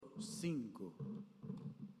5.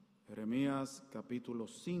 Jeremías capítulo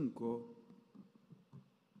 5.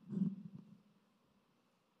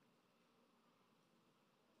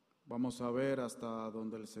 Vamos a ver hasta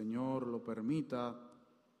donde el Señor lo permita,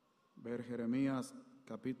 ver Jeremías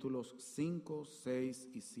capítulos 5, 6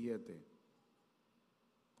 y 7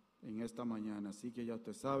 en esta mañana. Así que ya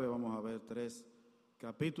usted sabe, vamos a ver 3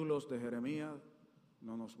 capítulos de Jeremías.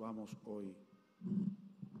 No nos vamos hoy.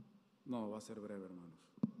 No, va a ser breve, hermanos.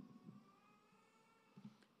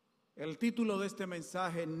 El título de este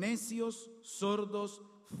mensaje: necios, sordos,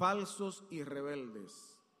 falsos y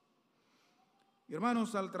rebeldes. Y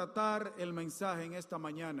hermanos, al tratar el mensaje en esta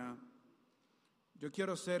mañana, yo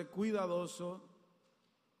quiero ser cuidadoso,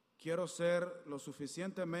 quiero ser lo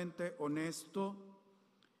suficientemente honesto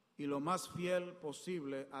y lo más fiel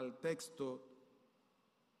posible al texto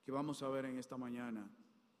que vamos a ver en esta mañana.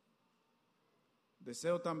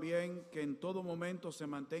 Deseo también que en todo momento se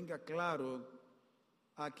mantenga claro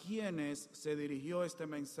a quienes se dirigió este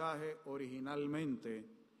mensaje originalmente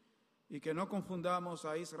y que no confundamos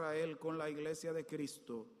a Israel con la Iglesia de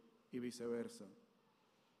Cristo y viceversa.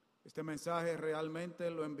 Este mensaje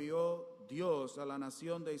realmente lo envió Dios a la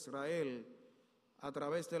nación de Israel a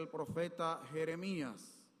través del profeta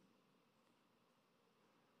Jeremías.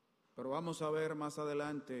 Pero vamos a ver más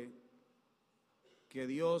adelante que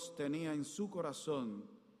Dios tenía en su corazón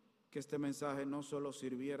que este mensaje no solo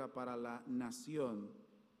sirviera para la nación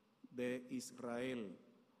de Israel.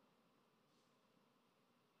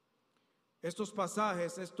 Estos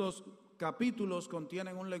pasajes, estos capítulos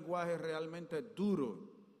contienen un lenguaje realmente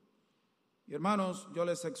duro. Y hermanos, yo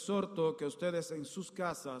les exhorto que ustedes en sus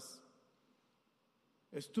casas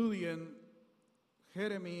estudien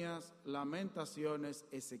Jeremías, Lamentaciones,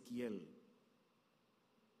 Ezequiel.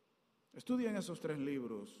 Estudien esos 3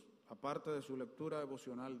 libros, aparte de su lectura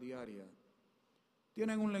devocional diaria.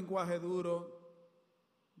 Tienen un lenguaje duro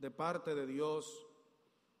de parte de Dios,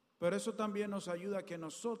 pero eso también nos ayuda a que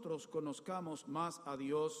nosotros conozcamos más a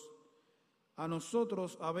Dios. A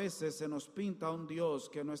nosotros a veces se nos pinta un Dios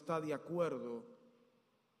que no está de acuerdo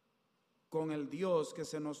con el Dios que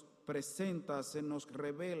se nos presenta, se nos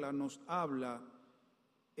revela, nos habla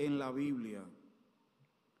en la Biblia.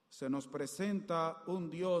 Se nos presenta un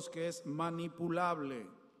Dios que es manipulable,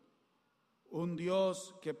 un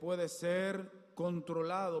Dios que puede ser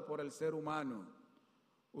controlado por el ser humano,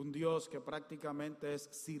 un Dios que prácticamente es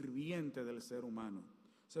sirviente del ser humano.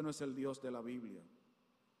 Ese no es el Dios de la Biblia.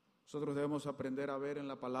 Nosotros debemos aprender a ver en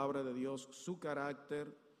la palabra de Dios su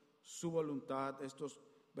carácter, su voluntad. Estos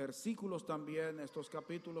versículos también, estos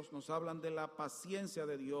capítulos nos hablan de la paciencia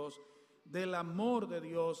de Dios, del amor de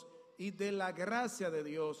Dios y de la gracia de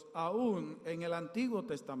Dios, aún en el Antiguo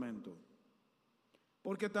Testamento.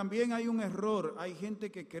 Porque también hay un error, hay gente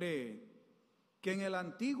que cree que en el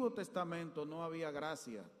Antiguo Testamento no había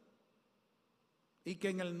gracia y que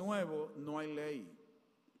en el Nuevo no hay ley.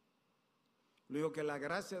 Digo que la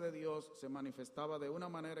gracia de Dios se manifestaba de una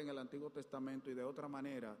manera en el Antiguo Testamento y de otra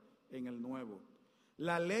manera en el Nuevo.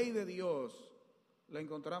 La ley de Dios la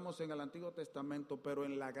encontramos en el Antiguo Testamento, pero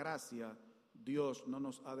en la gracia Dios no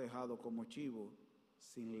nos ha dejado como chivo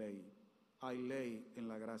sin ley. Hay ley en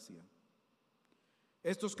la gracia.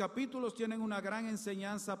 Estos capítulos tienen una gran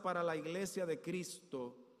enseñanza para la Iglesia de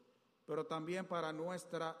Cristo, pero también para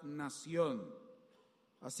nuestra nación.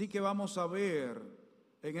 Así que vamos a ver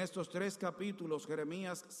en estos 3 capítulos,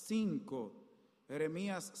 Jeremías 5,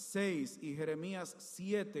 Jeremías 6 y Jeremías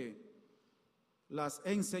 7, las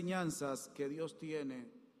enseñanzas que Dios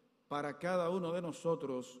tiene para cada uno de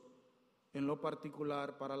nosotros en lo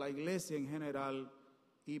particular, para la Iglesia en general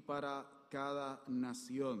y para cada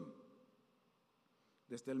nación.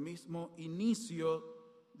 Desde el mismo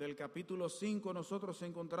inicio del capítulo 5 nosotros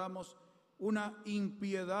encontramos una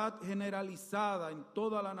impiedad generalizada en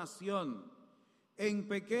toda la nación, en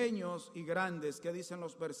pequeños y grandes, que dicen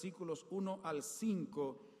los versículos 1 al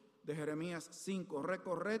 5 de Jeremías 5.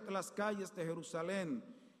 Recorred las calles de Jerusalén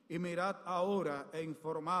y mirad ahora e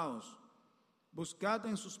informaos. Buscad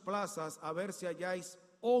en sus plazas a ver si halláis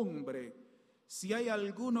hombre, si hay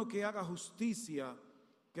alguno que haga justicia,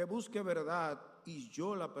 que busque verdad, y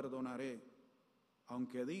yo la perdonaré.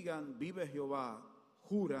 Aunque digan, vive Jehová,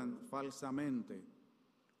 juran falsamente.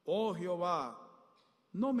 Oh Jehová,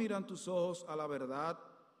 ¿no miran tus ojos a la verdad?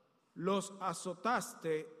 Los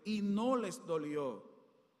azotaste y no les dolió.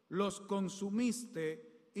 Los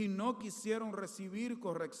consumiste y no quisieron recibir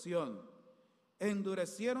corrección.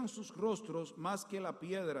 Endurecieron sus rostros más que la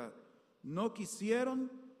piedra. No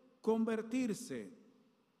quisieron convertirse.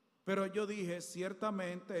 Pero yo dije,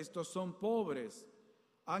 ciertamente estos son pobres,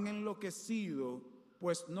 han enloquecido,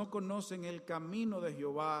 pues no conocen el camino de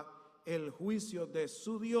Jehová el juicio de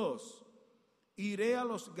su Dios. Iré a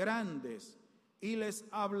los grandes y les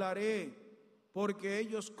hablaré, porque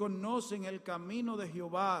ellos conocen el camino de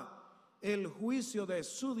Jehová, el juicio de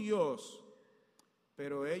su Dios.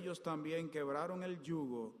 Pero ellos también quebraron el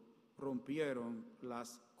yugo, rompieron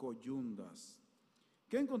las coyundas.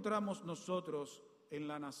 ¿Qué encontramos nosotros en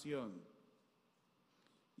la nación?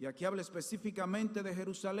 Y aquí habla específicamente de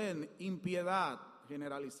Jerusalén, impiedad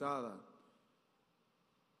generalizada.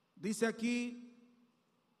 Dice aquí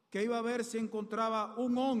que iba a ver si encontraba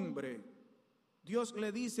un hombre. Dios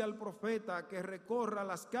le dice al profeta que recorra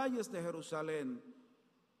las calles de Jerusalén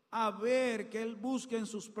a ver, que él busque en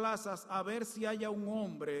sus plazas, a ver si haya un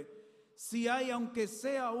hombre, si hay aunque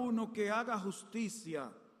sea uno que haga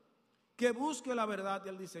justicia, que busque la verdad. Y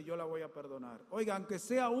él dice, yo la voy a perdonar. Oiga, aunque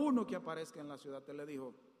sea uno que aparezca en la ciudad, él le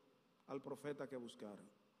dijo al profeta que buscara.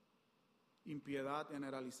 Impiedad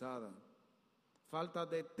generalizada, falta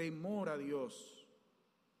de temor a Dios.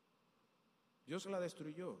 Dios la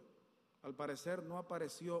destruyó. Al parecer no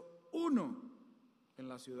apareció uno en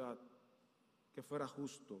la ciudad que fuera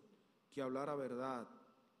justo, que hablara verdad,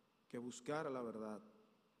 que buscara la verdad.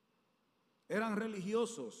 Eran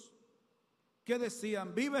religiosos que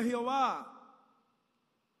decían, vive Jehová.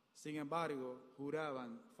 Sin embargo,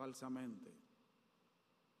 juraban falsamente.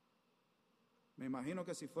 Me imagino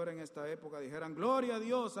que si fuera en esta época dijeran, gloria a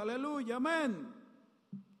Dios, aleluya, amén.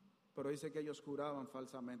 Pero dice que ellos juraban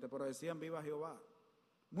falsamente, pero decían, viva Jehová.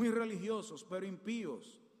 Muy religiosos, pero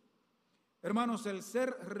impíos. Hermanos, el ser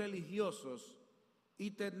religiosos y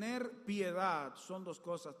tener piedad son dos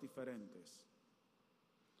cosas diferentes.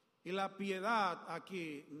 Y la piedad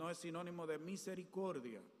aquí no es sinónimo de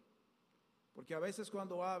misericordia, porque a veces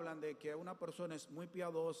cuando hablan de que una persona es muy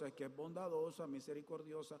piadosa, que es bondadosa,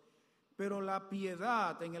 misericordiosa, pero la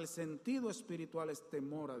piedad en el sentido espiritual es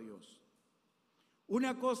temor a Dios.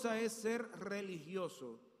 Una cosa es ser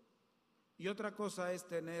religioso y otra cosa es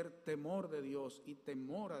tener temor de Dios y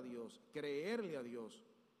temor a Dios, creerle a Dios.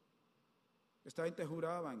 Esta gente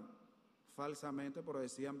juraban falsamente, pero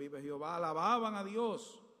decían, vive Jehová, alababan a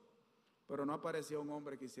Dios, pero no aparecía un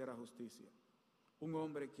hombre que hiciera justicia, un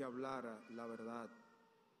hombre que hablara la verdad.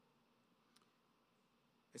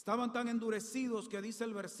 Estaban tan endurecidos que dice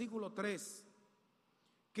el versículo 3,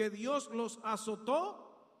 que Dios los azotó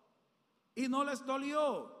y no les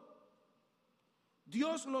dolió.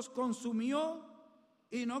 Dios los consumió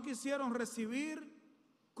y no quisieron recibir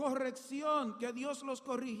corrección, que Dios los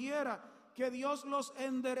corrigiera, que Dios los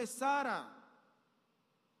enderezara.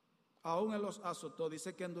 Aún Él los azotó,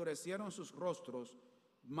 dice que endurecieron sus rostros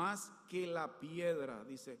más que la piedra.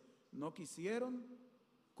 Dice, no quisieron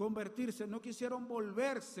convertirse, no quisieron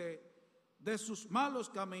volverse de sus malos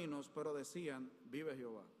caminos, pero decían, vive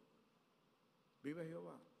Jehová, vive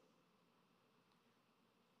Jehová.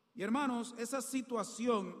 Y hermanos, esa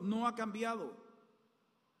situación no ha cambiado.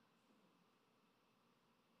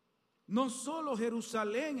 No solo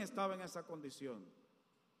Jerusalén estaba en esa condición,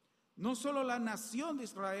 no solo la nación de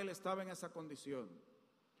Israel estaba en esa condición,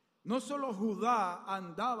 no solo Judá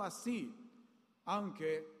andaba así,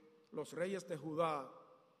 aunque los reyes de Judá,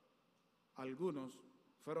 algunos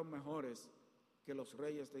fueron mejores que los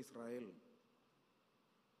reyes de Israel.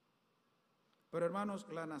 Pero hermanos,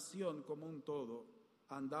 la nación como un todo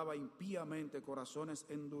andaba impíamente, corazones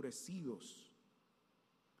endurecidos.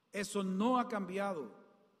 Eso no ha cambiado.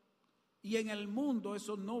 Y en el mundo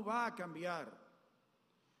eso no va a cambiar.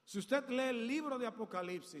 Si usted lee el libro de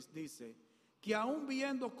Apocalipsis, dice que aún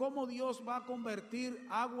viendo cómo Dios va a convertir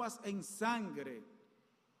aguas en sangre,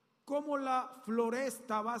 cómo la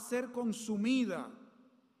floresta va a ser consumida,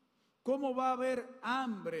 cómo va a haber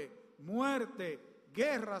hambre, muerte,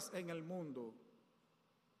 guerras en el mundo,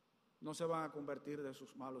 no se van a convertir de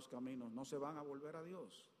sus malos caminos, no se van a volver a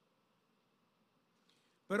Dios.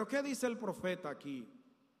 Pero ¿qué dice el profeta aquí?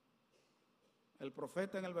 El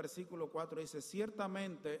profeta en el versículo 4 dice,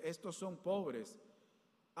 ciertamente estos son pobres,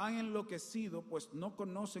 han enloquecido, pues no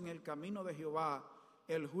conocen el camino de Jehová,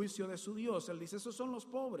 el juicio de su Dios. Él dice, esos son los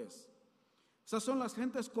pobres, esas son las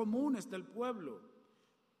gentes comunes del pueblo,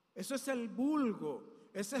 eso es el vulgo,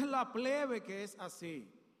 esa es la plebe que es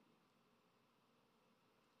así.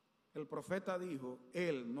 El profeta dijo,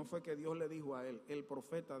 él, no fue que Dios le dijo a él, el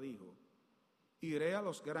profeta dijo, iré a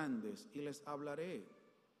los grandes y les hablaré.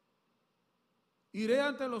 Iré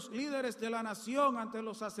ante los líderes de la nación, ante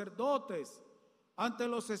los sacerdotes, ante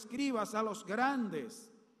los escribas, a los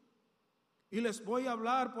grandes, y les voy a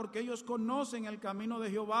hablar porque ellos conocen el camino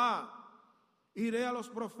de Jehová. Iré a los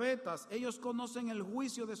profetas, ellos conocen el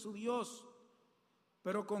juicio de su Dios.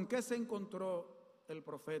 Pero ¿con qué se encontró el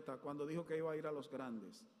profeta cuando dijo que iba a ir a los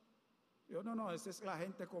grandes? Yo, no, esa es la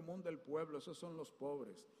gente común del pueblo, esos son los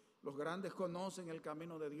pobres. Los grandes conocen el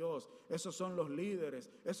camino de Dios, esos son los líderes,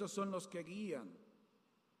 esos son los que guían,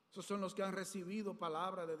 esos son los que han recibido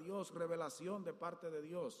palabra de Dios, revelación de parte de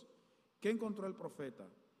Dios. ¿Qué encontró el profeta?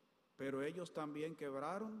 Pero ellos también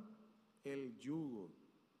quebraron el yugo,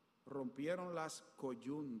 rompieron las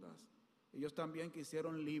coyundas. Ellos también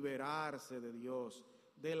quisieron liberarse de Dios,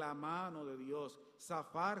 de la mano de Dios,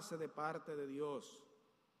 zafarse de parte de Dios.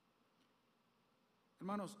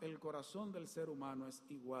 Hermanos, el corazón del ser humano es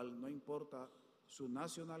igual, no importa su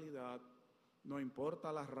nacionalidad, no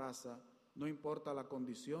importa la raza, no importa la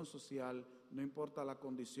condición social, no importa la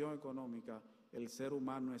condición económica, el ser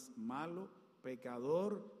humano es malo,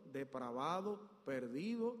 pecador, depravado,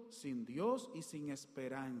 perdido, sin Dios y sin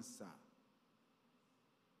esperanza.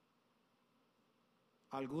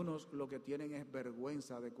 Algunos lo que tienen es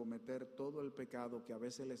vergüenza de cometer todo el pecado que a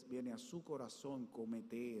veces les viene a su corazón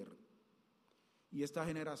cometer. Y esta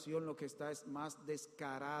generación lo que está es más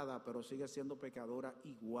descarada, pero sigue siendo pecadora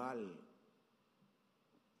igual.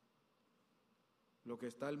 Lo que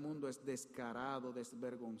está el mundo es descarado,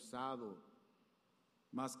 desvergonzado,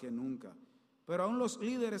 más que nunca. Pero aún los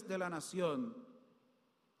líderes de la nación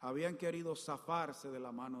habían querido zafarse de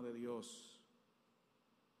la mano de Dios.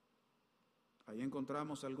 Ahí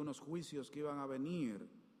encontramos algunos juicios que iban a venir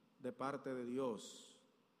de parte de Dios.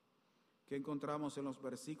 Que encontramos en los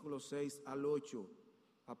versículos 6 al 8.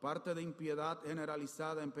 Aparte de impiedad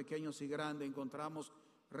generalizada en pequeños y grandes, encontramos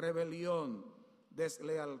rebelión,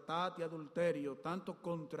 deslealtad y adulterio, tanto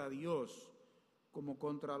contra Dios como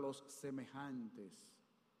contra los semejantes,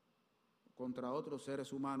 contra otros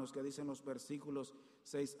seres humanos, que dicen los versículos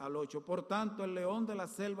 6 al 8. Por tanto, el león de la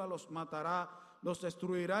selva los matará, los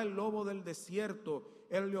destruirá el lobo del desierto,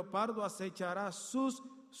 el leopardo acechará sus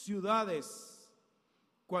ciudades.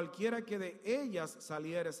 Cualquiera que de ellas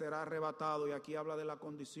saliere será arrebatado, y aquí habla de la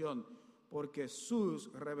condición, porque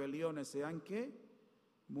sus rebeliones sean ¿qué?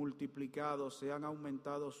 Multiplicados, se han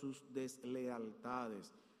aumentado sus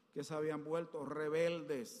deslealtades, que se habían vuelto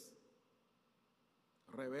rebeldes,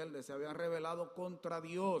 se habían rebelado contra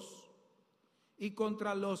Dios y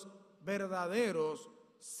contra los verdaderos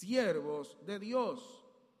siervos de Dios.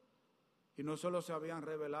 Y no solo se habían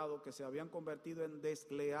rebelado, que se habían convertido en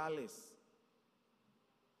desleales,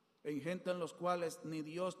 en gente en los cuales ni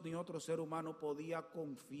Dios ni otro ser humano podía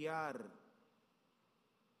confiar.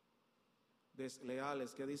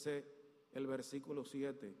 Desleales, que dice el versículo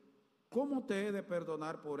 7. ¿Cómo te he de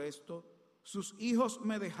perdonar por esto? Sus hijos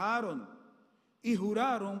me dejaron y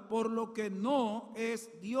juraron por lo que no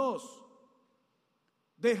es Dios.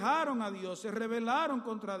 Dejaron a Dios, se rebelaron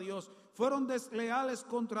contra Dios, fueron desleales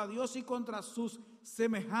contra Dios y contra sus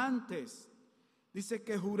semejantes. Dice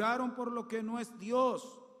que juraron por lo que no es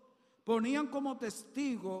Dios. Ponían como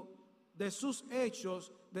testigo de sus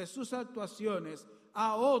hechos, de sus actuaciones,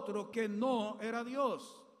 a otro que no era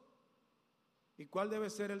Dios. ¿Y cuál debe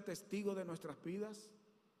ser el testigo de nuestras vidas?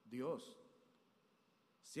 Dios.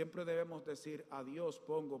 Siempre debemos decir: a Dios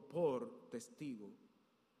pongo por testigo.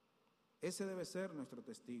 Ese debe ser nuestro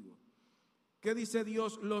testigo. ¿Qué dice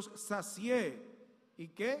Dios? Los sacié. ¿Y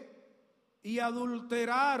qué? Y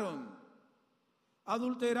adulteraron.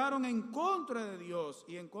 Adulteraron en contra de Dios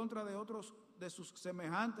y en contra de otros de sus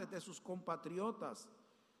semejantes, de sus compatriotas.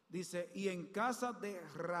 Dice: y en casa de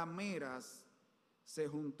rameras se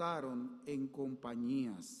juntaron en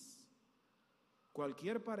compañías.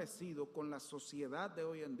 Cualquier parecido con la sociedad de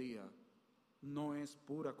hoy en día no es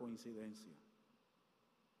pura coincidencia.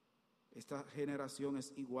 Esta generación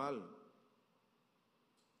es igual.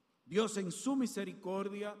 Dios en su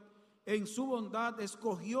misericordia, en su bondad,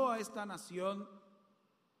 escogió a esta nación.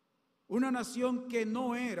 Una nación que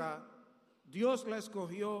no era, Dios la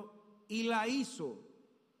escogió y la hizo.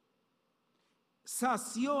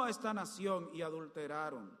 Sació a esta nación y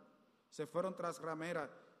adulteraron. Se fueron tras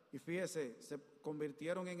rameras y fíjese, se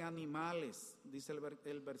convirtieron en animales, dice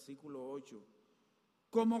el versículo 8.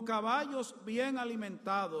 Como caballos bien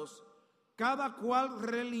alimentados, cada cual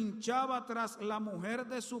relinchaba tras la mujer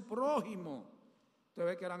de su prójimo. Usted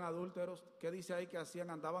ve que eran adúlteros. ¿Qué dice ahí que hacían?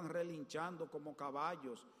 Andaban relinchando como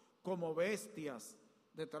caballos, como bestias,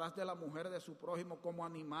 detrás de la mujer de su prójimo, como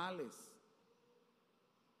animales.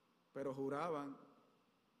 Pero juraban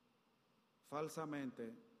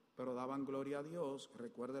falsamente, pero daban gloria a Dios.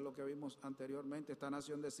 Recuerde lo que vimos anteriormente. Esta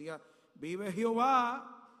nación decía: vive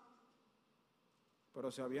Jehová, pero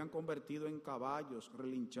se habían convertido en caballos,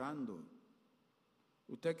 relinchando.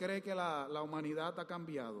 ¿Usted cree que la humanidad ha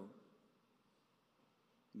cambiado?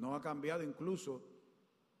 No ha cambiado. Incluso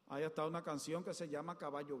hay hasta una canción que se llama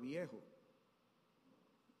Caballo Viejo.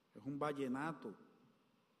 Es un vallenato.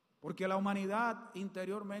 porque la humanidad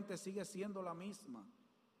interiormente sigue siendo la misma.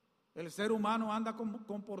 El ser humano anda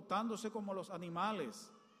comportándose como los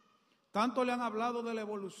animales. Tanto le han hablado de la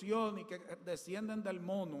evolución y que descienden del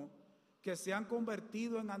mono, que se han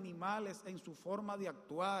convertido en animales en su forma de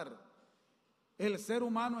actuar. El ser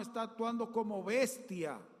humano está actuando como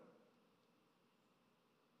bestia.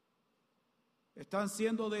 Están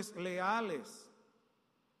siendo desleales,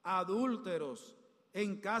 adúlteros,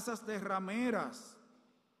 en casas de rameras.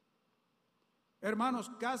 Hermanos,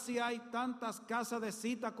 casi hay tantas casas de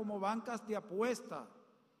cita como bancas de apuesta.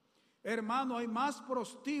 Hermano, hay más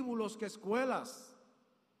prostíbulos que escuelas.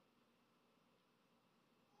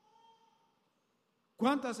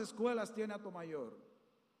 ¿Cuántas escuelas tiene Atomayor?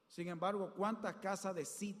 Sin embargo, ¿cuántas casas de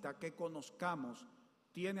cita que conozcamos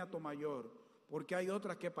tiene Atomayor? Porque hay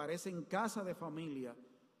otras que parecen casa de familia,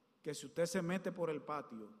 que si usted se mete por el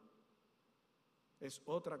patio, es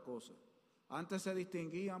otra cosa. Antes se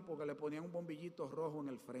distinguían porque le ponían un bombillito rojo en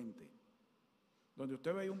el frente. Donde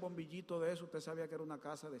usted veía un bombillito de eso, usted sabía que era una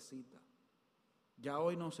casa de cita. Ya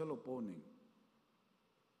hoy no se lo ponen.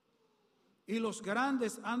 Y los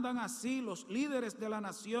grandes andan así, los líderes de la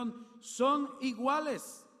nación son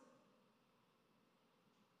iguales.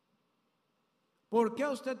 ¿Por qué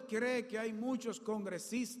usted cree que hay muchos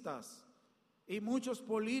congresistas y muchos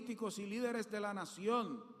políticos y líderes de la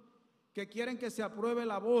nación que quieren que se apruebe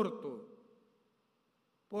el aborto?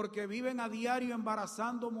 Porque viven a diario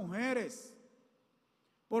embarazando mujeres,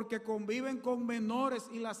 porque conviven con menores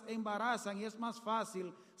y las embarazan, y es más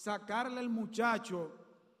fácil sacarle al muchacho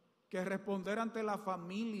que responder ante la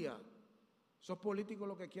familia. Esos políticos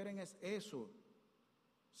lo que quieren es eso,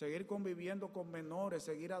 seguir conviviendo con menores,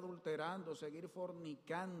 seguir adulterando, seguir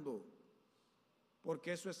fornicando,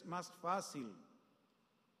 porque eso es más fácil.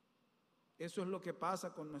 Eso es lo que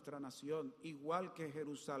pasa con nuestra nación, igual que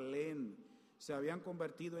Jerusalén. Se habían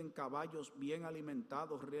convertido en caballos bien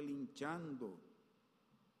alimentados, relinchando.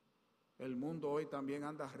 El mundo hoy también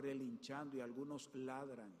anda relinchando y algunos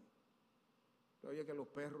ladran. Oye, que los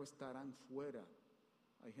perros estarán fuera.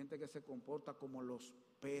 Hay gente que se comporta como los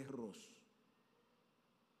perros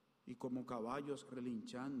y como caballos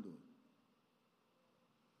relinchando.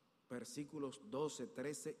 Versículos 12,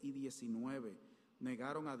 13 y 19.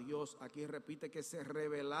 Negaron a Dios. Aquí repite que se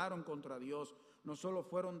rebelaron contra Dios. No solo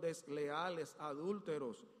fueron desleales,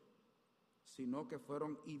 adúlteros, sino que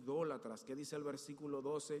fueron idólatras. ¿Qué dice el versículo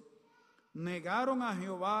 12? Negaron a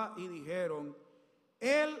Jehová y dijeron: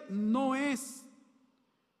 Él no es,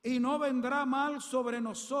 y no vendrá mal sobre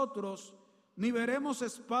nosotros, ni veremos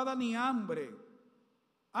espada ni hambre.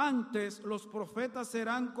 Antes los profetas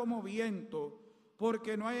serán como viento,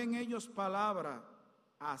 porque no hay en ellos palabra.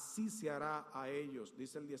 Así se hará a ellos,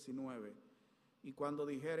 dice el 19. Y cuando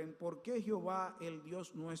dijeren: ¿por qué Jehová, el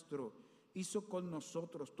Dios nuestro, hizo con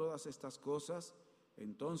nosotros todas estas cosas?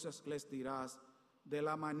 Entonces les dirás: de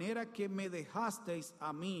la manera que me dejasteis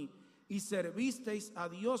a mí y servisteis a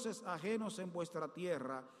dioses ajenos en vuestra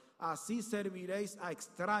tierra, así serviréis a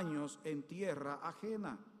extraños en tierra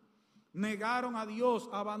ajena. Negaron a Dios,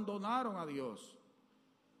 abandonaron a Dios.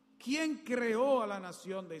 ¿Quién creó a la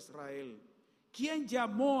nación de Israel? ¿Quién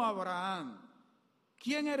llamó a Abraham?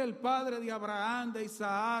 ¿Quién era el padre de Abraham, de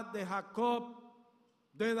Isaac, de Jacob,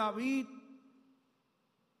 de David?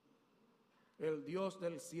 El Dios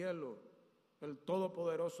del cielo, el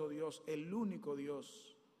todopoderoso Dios, el único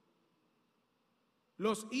Dios.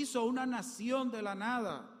 Los hizo una nación de la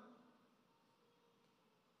nada.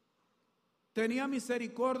 Tenía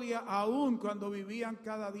misericordia aún cuando vivían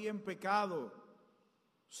cada día en pecado.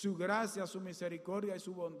 Su gracia, su misericordia y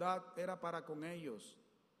su bondad era para con ellos.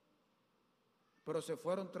 Pero se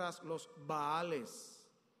fueron tras los Baales,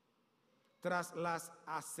 tras las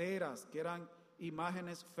aceras, que eran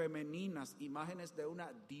imágenes femeninas, imágenes de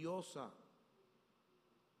una diosa.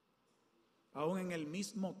 Aún en el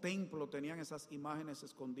mismo templo tenían esas imágenes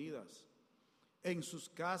escondidas. En sus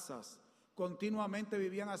casas continuamente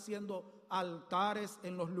vivían haciendo altares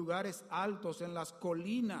en los lugares altos, en las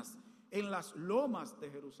colinas, en las lomas de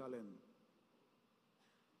Jerusalén.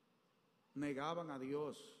 Negaban a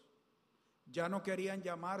Dios. Ya no querían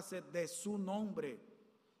llamarse de su nombre.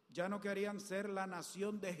 Ya no querían ser la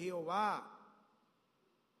nación de Jehová.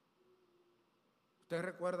 Usted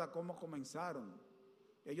recuerda cómo comenzaron.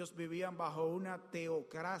 Ellos vivían bajo una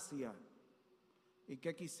teocracia. ¿Y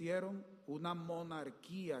qué quisieron? Una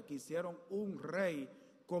monarquía. Quisieron un rey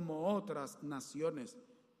como otras naciones.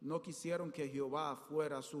 No quisieron que Jehová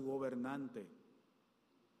fuera su gobernante.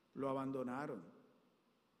 Lo abandonaron.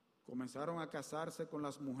 Comenzaron a casarse con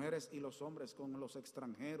las mujeres y los hombres, con los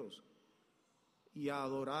extranjeros, y a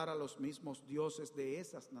adorar a los mismos dioses de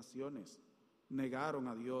esas naciones. negaron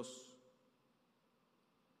a Dios.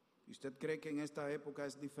 ¿Y usted cree que en esta época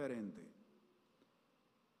es diferente?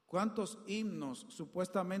 ¿Cuántos himnos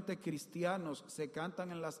supuestamente cristianos se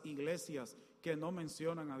cantan en las iglesias que no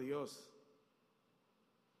mencionan a Dios?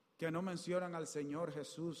 Que no mencionan al Señor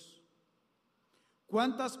Jesús.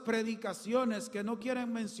 ¿Cuántas predicaciones que no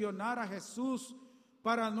quieren mencionar a Jesús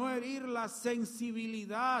para no herir la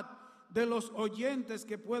sensibilidad de los oyentes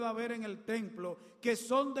que pueda haber en el templo, que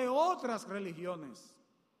son de otras religiones?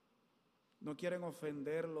 No quieren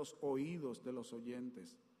ofender los oídos de los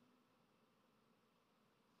oyentes.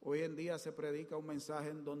 Hoy en día se predica un mensaje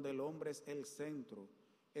en donde el hombre es el centro,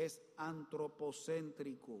 es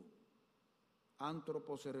antropocéntrico.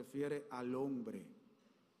 Antropo se refiere al hombre,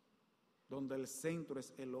 donde el centro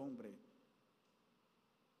es el hombre.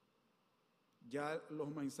 Ya los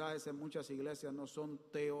mensajes en muchas iglesias no son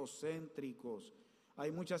teocéntricos.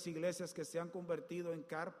 Hay muchas iglesias que se han convertido en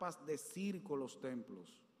carpas de circo, los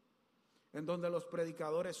templos, en donde los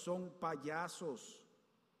predicadores son payasos.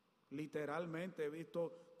 Literalmente he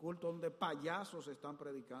visto cultos donde payasos están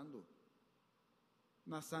predicando.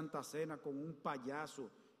 Una santa cena con un payaso,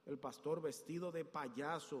 el pastor vestido de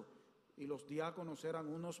payaso, y los diáconos eran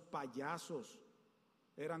unos payasos.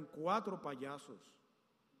 Eran 4 payasos.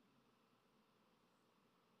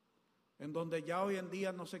 En donde ya hoy en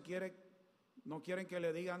día no quieren que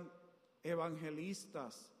le digan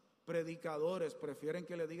evangelistas, predicadores, prefieren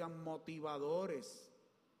que le digan motivadores.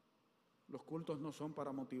 Los cultos no son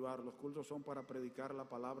para motivar, los cultos son para predicar la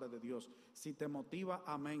palabra de Dios. Si te motiva,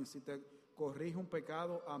 amén. Si te corrige un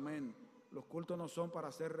pecado, amén. Los cultos no son para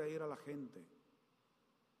hacer reír a la gente.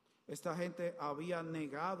 Esta gente había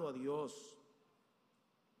negado a Dios.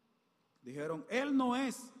 Dijeron, Él no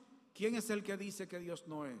es. ¿Quién es el que dice que Dios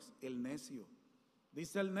no es? El necio.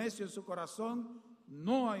 Dice el necio en su corazón,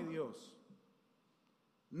 no hay Dios.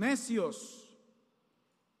 Necios.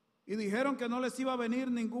 Y dijeron que no les iba a venir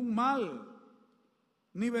ningún mal,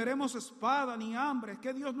 ni veremos espada ni hambre,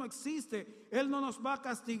 que Dios no existe, Él no nos va a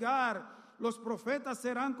castigar, los profetas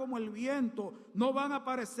serán como el viento, no van a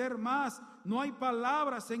aparecer más, no hay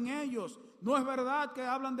palabras en ellos, no es verdad que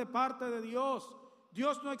hablan de parte de Dios,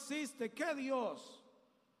 Dios no existe, ¿qué Dios?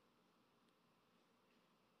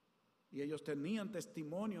 Y ellos tenían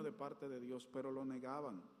testimonio de parte de Dios, pero lo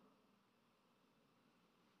negaban.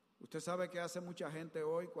 Usted sabe que hace mucha gente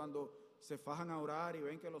hoy cuando se fajan a orar y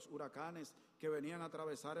ven que los huracanes que venían a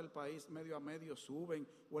atravesar el país medio a medio suben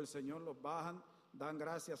o el Señor los bajan, dan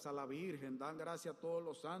gracias a la Virgen, dan gracias a todos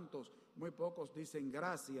los santos. Muy pocos dicen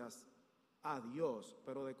gracias a Dios,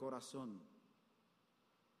 pero de corazón.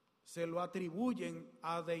 Se lo atribuyen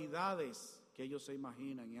a deidades que ellos se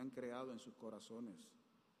imaginan y han creado en sus corazones.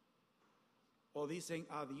 O dicen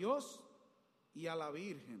a Dios y a la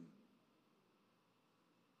Virgen,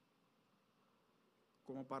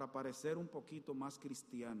 como para parecer un poquito más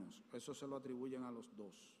cristianos. Eso se lo atribuyen a los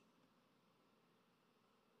dos.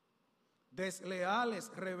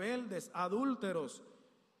 Desleales, rebeldes, adúlteros.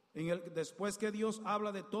 Después que Dios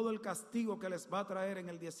habla de todo el castigo que les va a traer en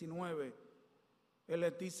el 19, Él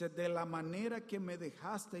les dice, de la manera que me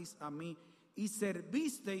dejasteis a mí y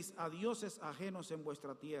servisteis a dioses ajenos en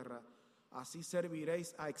vuestra tierra, así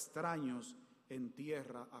serviréis a extraños en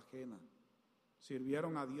tierra ajena.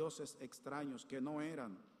 Sirvieron a dioses extraños que no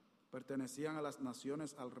eran, pertenecían a las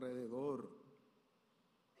naciones alrededor.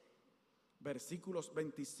 Versículos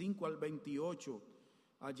 25 al 28,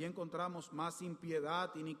 allí encontramos más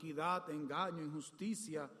impiedad, iniquidad, engaño,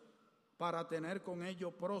 injusticia, para tener con ello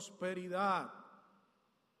prosperidad.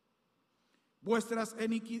 Vuestras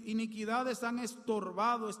iniquidades han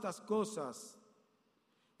estorbado estas cosas,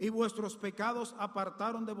 y vuestros pecados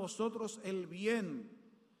apartaron de vosotros el bien,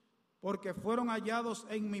 porque fueron hallados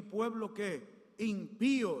en mi pueblo que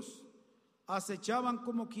impíos, acechaban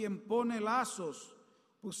como quien pone lazos,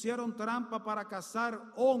 pusieron trampa para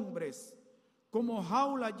cazar hombres, como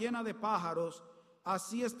jaula llena de pájaros,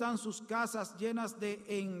 así están sus casas llenas de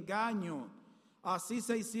engaño, así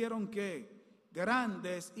se hicieron que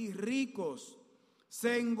grandes y ricos,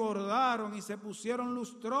 se engordaron y se pusieron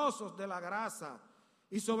lustrosos de la grasa,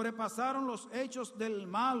 y sobrepasaron los hechos del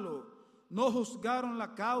malo, no juzgaron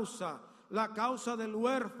la causa del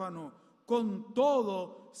huérfano, con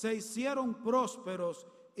todo se hicieron prósperos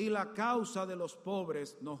y la causa de los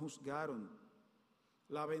pobres no juzgaron.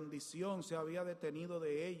 La bendición se había detenido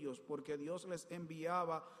de ellos porque Dios les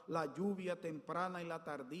enviaba la lluvia temprana y la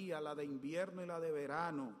tardía, la de invierno y la de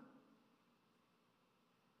verano.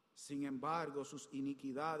 Sin embargo, sus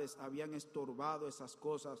iniquidades habían estorbado esas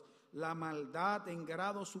cosas, la maldad en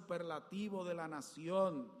grado superlativo de la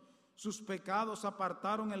nación. Sus pecados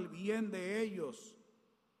apartaron el bien de ellos.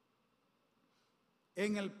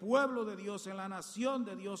 En el pueblo de Dios, en la nación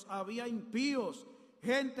de Dios, había impíos,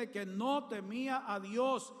 gente que no temía a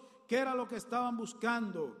Dios, que era lo que estaban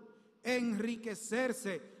buscando,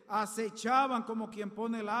 enriquecerse, acechaban como quien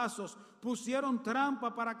pone lazos, pusieron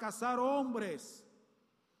trampa para cazar hombres,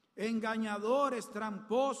 engañadores,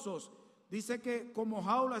 tramposos. Dice que como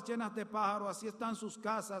jaulas llenas de pájaros, así están sus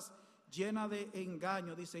casas llenas de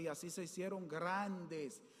engaño. Dice, y así se hicieron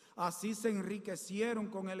grandes, así se enriquecieron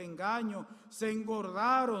con el engaño, se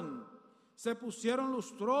engordaron, se pusieron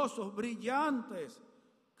lustrosos, brillantes,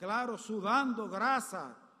 claro, sudando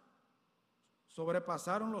grasa,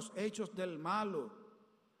 sobrepasaron los hechos del malo,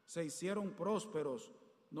 se hicieron prósperos,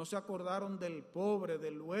 no se acordaron del pobre,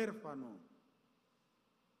 del huérfano.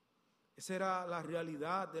 Esa era la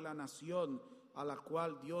realidad de la nación a la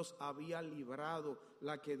cual Dios había librado,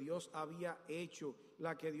 la que Dios había hecho,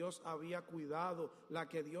 la que Dios había cuidado, la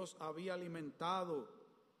que Dios había alimentado.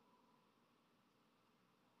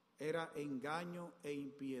 Era engaño e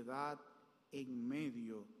impiedad en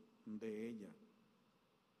medio de ella.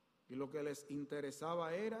 Y lo que les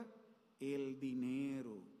interesaba era el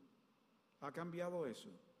dinero. ¿Ha cambiado eso?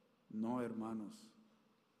 No, hermanos.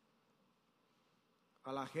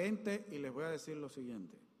 A la gente, y les voy a decir lo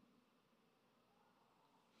siguiente.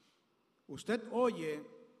 Usted oye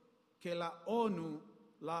que la ONU,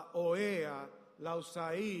 la OEA, la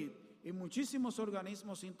USAID y muchísimos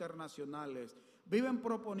organismos internacionales viven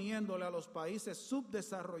proponiéndole a los países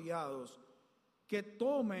subdesarrollados que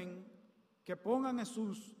pongan en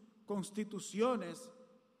sus constituciones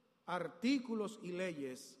artículos y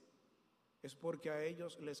leyes, es porque a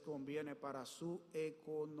ellos les conviene para su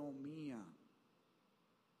economía.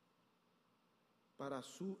 Para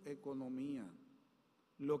su economía.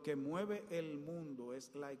 Lo que mueve el mundo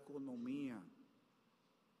es la economía.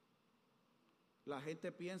 La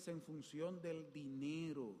gente piensa en función del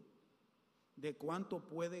dinero, de cuánto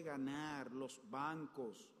puede ganar los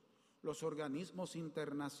bancos, los organismos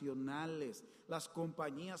internacionales, las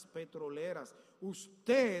compañías petroleras.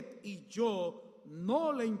 Usted y yo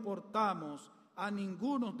no le importamos a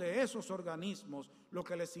ninguno de esos organismos. Lo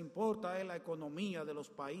que les importa es la economía de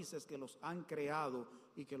los países que los han creado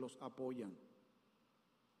y que los apoyan.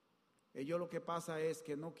 Ellos lo que pasa es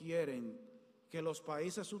que no quieren que los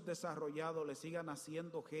países subdesarrollados le sigan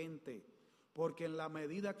haciendo gente, porque en la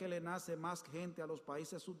medida que le nace más gente a los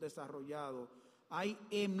países subdesarrollados, hay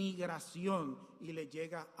emigración y le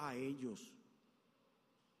llega a ellos.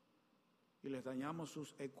 Y les dañamos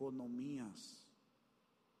sus economías.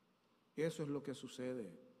 Eso es lo que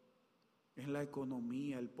sucede. Es la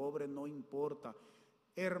economía, el pobre no importa.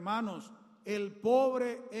 Hermanos, el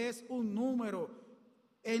pobre es un número.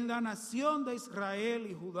 En la nación de Israel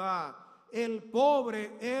y Judá, el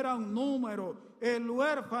pobre era un número, el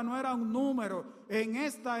huérfano era un número. En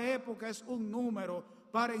esta época es un número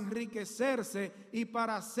para enriquecerse y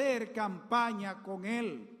para hacer campaña con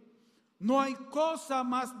él. No hay cosa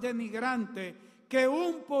más denigrante que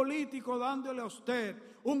un político dándole a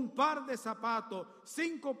usted un par de zapatos,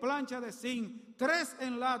 5 planchas de zinc, 3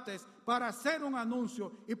 enlates para hacer un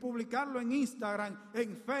anuncio y publicarlo en Instagram,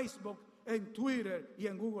 en Facebook, en Twitter y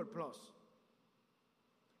en Google+.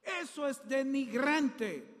 Eso es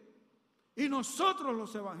denigrante. Y nosotros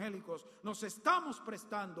los evangélicos nos estamos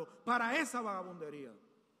prestando para esa vagabundería.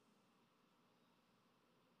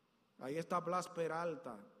 Ahí está Blas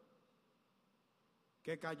Peralta,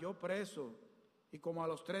 que cayó preso y como a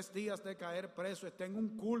los 3 días de caer preso está en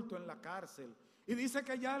un culto en la cárcel y dice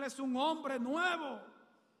que ya él es un hombre nuevo.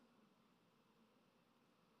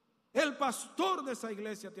 El pastor de esa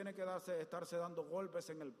iglesia tiene que estarse dando golpes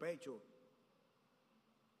en el pecho.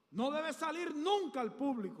 No debe salir nunca al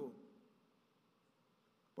público,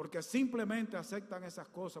 porque simplemente aceptan esas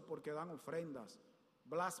cosas porque dan ofrendas.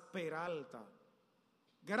 Blas Peralta,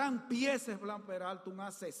 gran pieza es Blas Peralta, un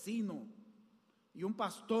asesino y un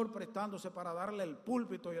pastor prestándose para darle el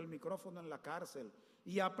púlpito y el micrófono en la cárcel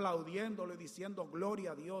y aplaudiéndole, diciendo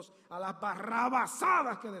gloria a Dios a las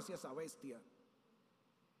barrabasadas que decía esa bestia.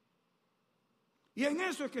 Y en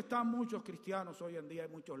eso es que están muchos cristianos hoy en día, hay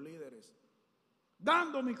muchos líderes,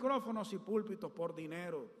 dando micrófonos y púlpitos por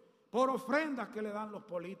dinero, por ofrendas que le dan los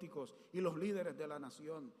políticos y los líderes de la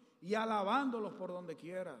nación, y alabándolos por donde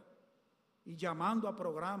quiera, y llamando a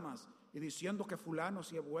programas y diciendo que fulano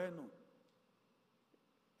sí es bueno.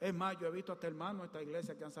 Es más, yo he visto hasta hermanos de esta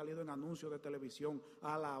iglesia que han salido en anuncios de televisión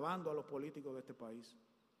alabando a los políticos de este país.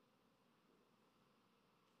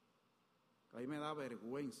 Ahí me da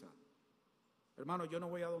vergüenza. Hermano, yo no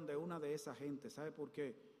voy a donde una de esas gente. ¿Sabe por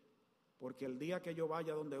qué? Porque el día que yo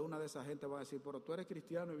vaya donde una de esas gente va a decir, pero tú eres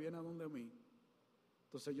cristiano y vienes a donde mí.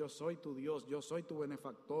 Entonces yo soy tu Dios, yo soy tu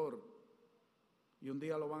benefactor. Y un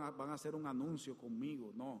día van a hacer un anuncio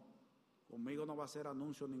conmigo. No, conmigo no va a hacer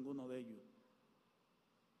anuncio ninguno de ellos.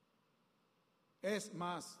 Es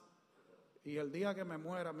más, y el día que me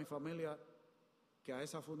muera mi familia,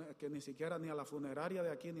 que ni siquiera ni a la funeraria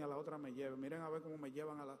de aquí ni a la otra me lleven. Miren a ver cómo me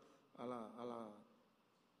llevan a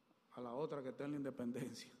la otra que está en la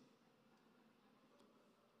Independencia.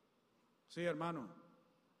 Sí, hermano.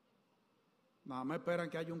 Nada más esperan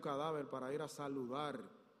que haya un cadáver para ir a saludar.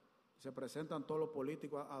 Se presentan todos los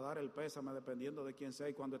políticos a dar el pésame dependiendo de quién sea.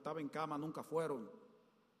 Y cuando estaba en cama nunca fueron.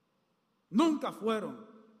 Nunca fueron.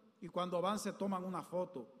 Y cuando van se toman una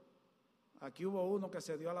foto. Aquí hubo uno que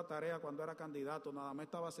se dio a la tarea cuando era candidato. Nada más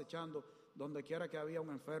estaba acechando donde quiera que había un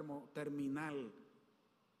enfermo terminal,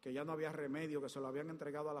 que ya no había remedio, que se lo habían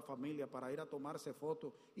entregado a la familia para ir a tomarse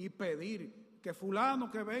fotos y pedir que fulano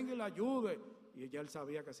que venga y le ayude. Y ya él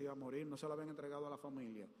sabía que se iba a morir, no se lo habían entregado a la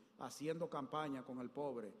familia, haciendo campaña con el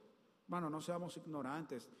pobre. Hermano, no seamos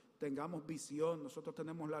ignorantes, tengamos visión, nosotros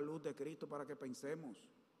tenemos la luz de Cristo para que pensemos.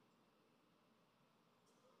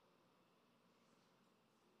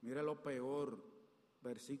 Mire lo peor,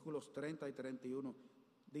 versículos 30 y 31,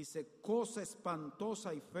 dice, cosa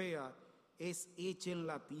espantosa y fea es hecha en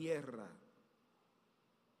la tierra.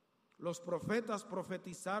 Los profetas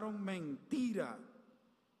profetizaron mentira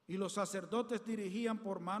y los sacerdotes dirigían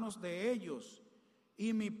por manos de ellos,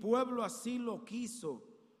 y mi pueblo así lo quiso.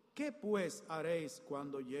 ¿Qué pues haréis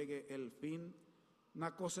cuando llegue el fin?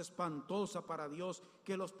 Una cosa espantosa para Dios,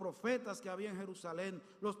 que los profetas que había en Jerusalén,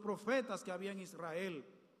 los profetas que había en Israel,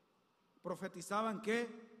 profetizaban ¿qué?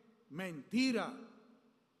 Mentira,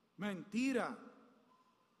 mentira.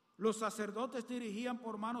 Los sacerdotes dirigían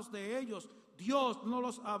por manos de ellos. Dios no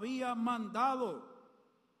los había mandado.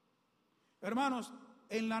 Hermanos,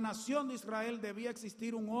 en la nación de Israel debía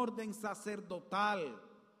existir un orden sacerdotal.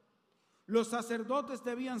 Los sacerdotes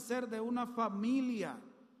debían ser de una familia.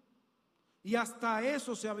 Y hasta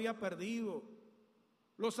eso se había perdido.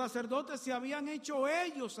 Los sacerdotes se habían hecho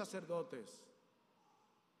ellos sacerdotes.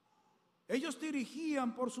 Ellos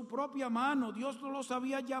dirigían por su propia mano. Dios no los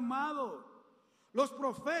había llamado. Los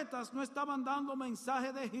profetas no estaban dando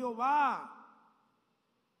mensaje de Jehová.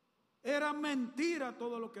 Era mentira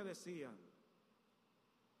todo lo que decían.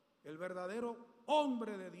 El verdadero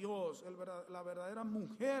hombre de Dios, la verdadera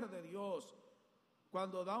mujer de Dios,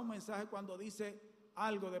 cuando da un mensaje, cuando dice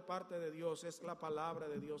algo de parte de Dios, es la palabra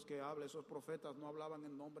de Dios que habla. Esos profetas no hablaban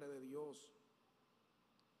en nombre de Dios.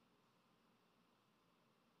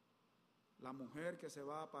 La mujer que se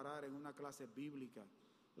va a parar en una clase bíblica,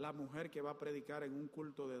 la mujer que va a predicar en un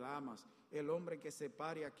culto de damas, el hombre que se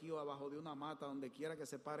pare aquí o abajo de una mata, donde quiera que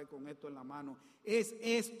se pare con esto en la mano, es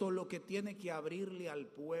esto lo que tiene que abrirle al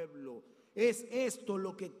pueblo, es esto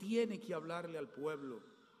lo que tiene que hablarle al pueblo,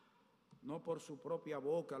 no por su propia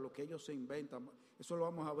boca, lo que ellos se inventan. Eso lo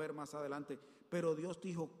vamos a ver más adelante. Pero Dios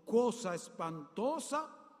dijo, cosa espantosa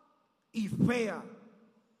y fea.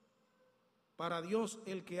 Para Dios,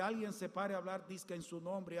 el que alguien se pare a hablar, dizque en su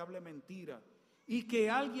nombre y hable mentira, y que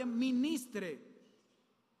alguien ministre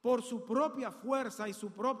por su propia fuerza y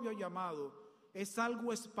su propio llamado, es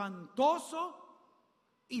algo espantoso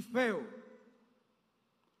y feo.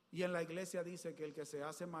 Y en la iglesia dice que el que se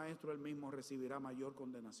hace maestro él mismo recibirá mayor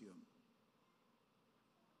condenación.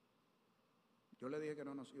 Yo le dije que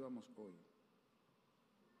no nos íbamos hoy.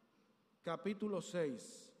 Capítulo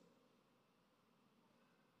 6.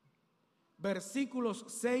 Versículos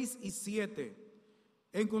 6 y 7.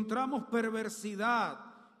 Encontramos perversidad,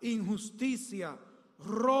 injusticia,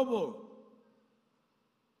 robo.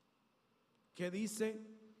 Que dice,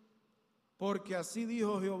 porque así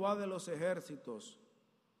dijo Jehová de los ejércitos,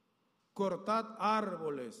 cortad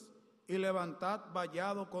árboles y levantad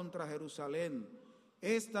vallado contra Jerusalén.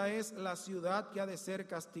 Esta es la ciudad que ha de ser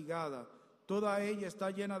castigada. Toda ella está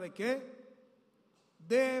llena ¿de qué?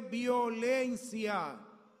 De violencia.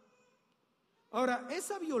 Ahora,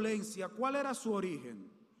 esa violencia, ¿cuál era su origen?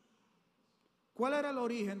 ¿Cuál era el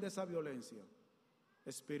origen de esa violencia?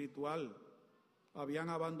 Espiritual. Habían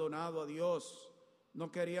abandonado a Dios, no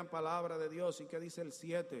querían palabra de Dios. ¿Y qué dice el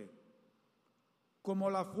 7? Como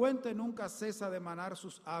la fuente nunca cesa de manar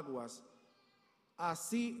sus aguas,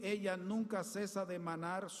 así ella nunca cesa de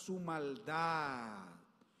manar su maldad.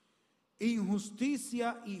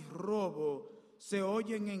 Injusticia y robo se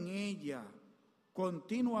oyen en ella.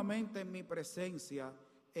 Continuamente en mi presencia,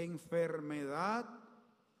 enfermedad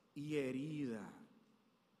y herida.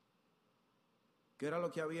 ¿Qué era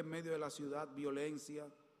lo que había en medio de la ciudad?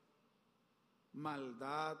 Violencia,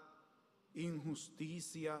 maldad,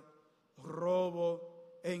 injusticia,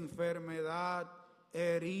 robo, enfermedad,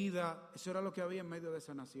 herida. Eso era lo que había en medio de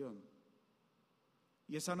esa nación.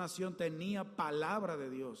 Y esa nación tenía palabra de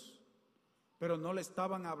Dios, pero no le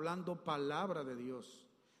estaban hablando palabra de Dios.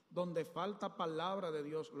 Donde falta palabra de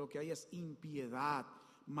Dios, lo que hay es impiedad,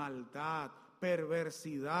 maldad,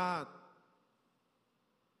 perversidad.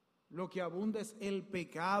 Lo que abunda es el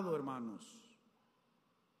pecado, hermanos.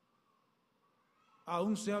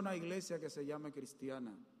 Aún sea una iglesia que se llame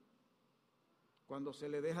cristiana, cuando se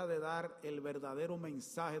le deja de dar el verdadero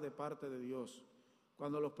mensaje de parte de Dios,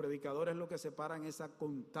 cuando los predicadores lo que se paran es a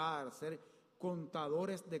contar, ser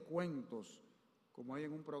contadores de cuentos, como hay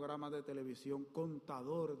en un programa de televisión,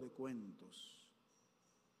 contador de cuentos.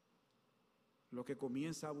 Lo que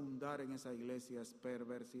comienza a abundar en esa iglesia es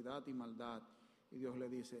perversidad y maldad. Y Dios le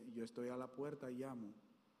dice, yo estoy a la puerta y llamo.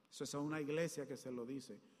 Eso es a una iglesia que se lo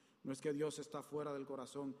dice. No es que Dios está fuera del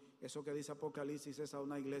corazón. Eso que dice Apocalipsis es a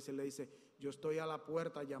una iglesia y le dice, yo estoy a la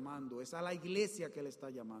puerta llamando. Es a la iglesia que le está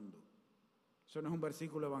llamando. Eso no es un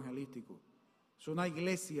versículo evangelístico. Es una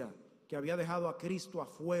iglesia que había dejado a Cristo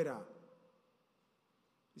afuera.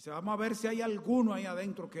 Dice, vamos a ver si hay alguno ahí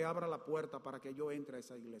adentro que abra la puerta para que yo entre a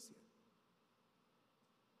esa iglesia.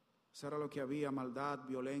 Eso era lo que había, maldad,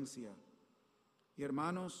 violencia. Y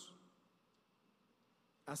hermanos,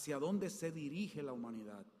 ¿hacia dónde se dirige la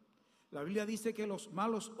humanidad? La Biblia dice que los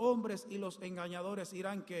malos hombres y los engañadores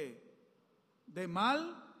irán ¿qué? De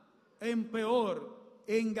mal en peor,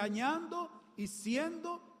 engañando y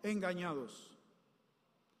siendo engañados.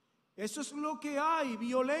 Eso es lo que hay,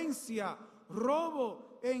 violencia,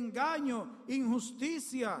 robo, engaño,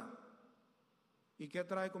 injusticia. ¿Y qué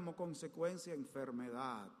trae como consecuencia?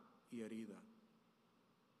 Enfermedad y herida.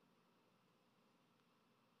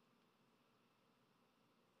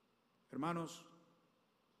 Hermanos,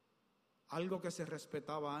 algo que se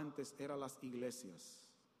respetaba antes eran las iglesias.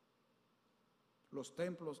 Los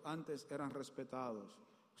templos antes eran respetados.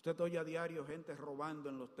 Usted oye a diario gente robando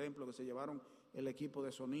en los templos, que se llevaron el equipo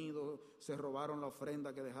de sonido, se robaron la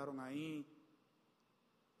ofrenda que dejaron ahí.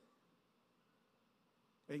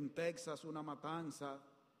 En Texas una matanza.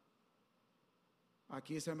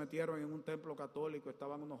 Aquí se metieron en un templo católico,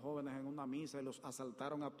 estaban unos jóvenes en una misa y los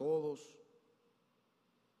asaltaron a todos.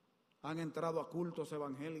 Han entrado a cultos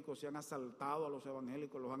evangélicos y han asaltado a los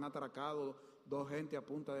evangélicos, los han atracado, 2 gente a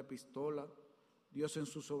punta de pistola. Dios en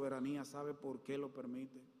su soberanía sabe por qué lo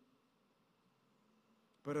permite.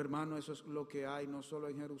 Pero hermano, eso es lo que hay, no solo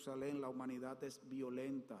en Jerusalén, la humanidad es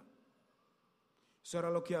violenta. Eso era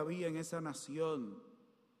lo que había en esa nación.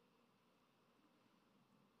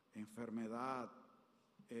 Enfermedad,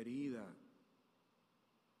 herida.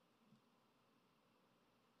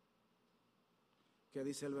 ¿Qué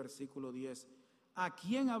dice el versículo 10? ¿A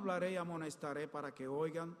quién hablaré y amonestaré para que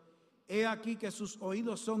oigan? He aquí que sus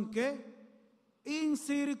oídos son ¿qué?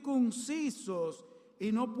 Incircuncisos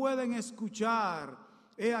y no pueden escuchar.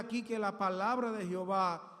 He aquí que la palabra de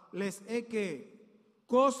Jehová les es ¿qué?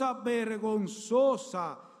 Cosa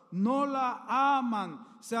vergonzosa. No la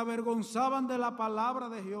aman. Se avergonzaban de la palabra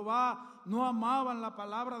de Jehová. No amaban la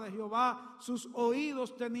palabra de Jehová. Sus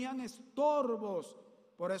oídos tenían estorbos.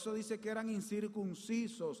 Por eso dice que eran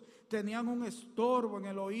incircuncisos, tenían un estorbo en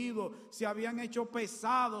el oído, se habían hecho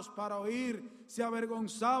pesados para oír, se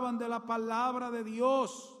avergonzaban de la palabra de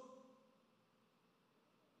Dios.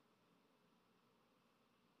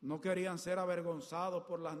 No querían ser avergonzados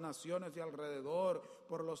por las naciones de alrededor,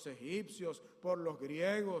 por los egipcios, por los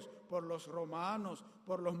griegos, por los romanos,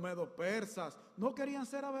 por los medo-persas. No querían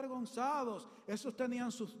ser avergonzados. Esos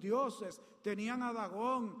tenían sus dioses, tenían a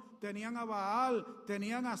Dagón, tenían a Baal,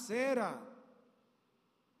 tenían a Cera.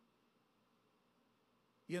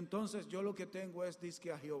 Y entonces yo lo que tengo es,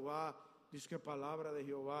 dizque a Jehová, dizque palabra de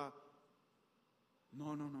Jehová.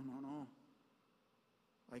 No.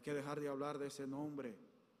 Hay que dejar de hablar de ese nombre.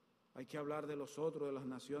 Hay que hablar de los otros, de las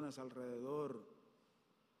naciones alrededor.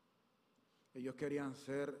 Ellos querían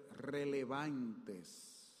ser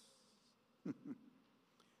relevantes.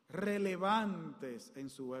 Relevantes en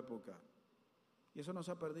su época. Y eso no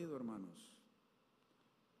se ha perdido, hermanos.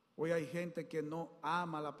 Hoy hay gente que no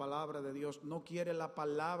ama la palabra de Dios, no quiere la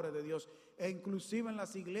palabra de Dios. E inclusive en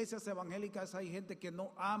las iglesias evangélicas hay gente que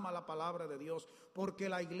no ama la palabra de Dios, porque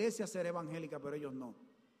la iglesia será evangélica, pero ellos no.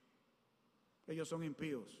 Ellos son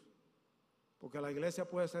impíos. Porque la iglesia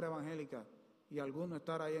puede ser evangélica y alguno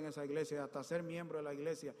estar ahí en esa iglesia, y hasta ser miembro de la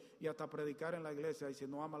iglesia y hasta predicar en la iglesia, y si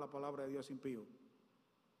no ama la palabra de Dios, impío.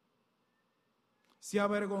 Se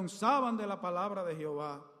avergonzaban de la palabra de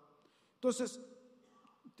Jehová. Entonces,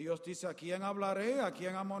 Dios dice, ¿a quién hablaré? ¿A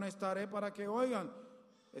quién amonestaré para que oigan?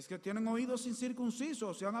 Es que tienen oídos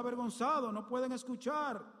incircuncisos, se han avergonzado, no pueden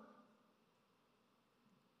escuchar.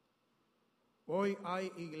 Hoy hay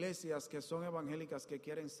iglesias que son evangélicas que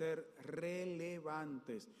quieren ser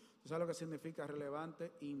relevantes. ¿Tú sabes lo que significa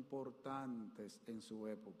relevante? Importantes en su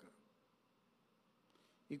época.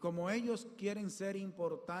 Y como ellos quieren ser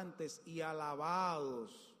importantes y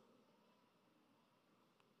alabados,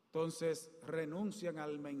 entonces renuncian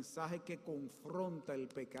al mensaje que confronta el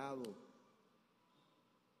pecado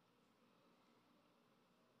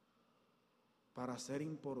para ser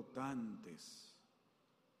importantes.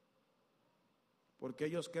 Porque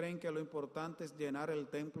ellos creen que lo importante es llenar el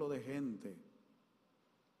templo de gente.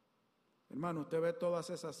 Hermano, usted ve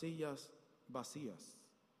todas esas sillas vacías.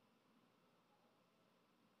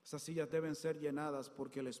 Esas sillas deben ser llenadas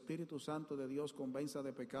porque el Espíritu Santo de Dios convenza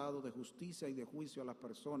de pecado, de justicia y de juicio a las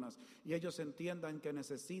personas, y ellos entiendan que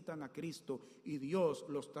necesitan a Cristo y Dios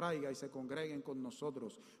los traiga y se congreguen con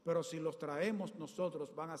nosotros. Pero si los traemos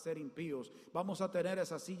nosotros, van a ser impíos. Vamos a tener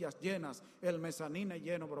esas sillas llenas, el mezanine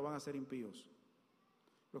lleno, pero van a ser impíos.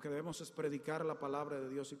 Lo que debemos es predicar la palabra de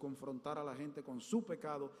Dios y confrontar a la gente con su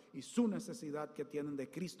pecado y su necesidad que tienen de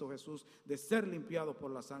Cristo Jesús, de ser limpiados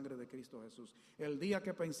por la sangre de Cristo Jesús. El día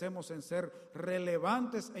que pensemos en ser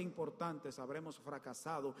relevantes e importantes, habremos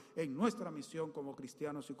fracasado en nuestra misión como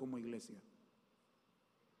cristianos y como iglesia.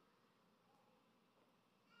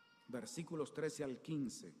 Versículos 13 al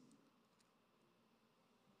 15.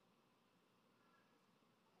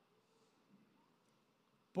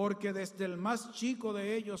 Porque desde el más chico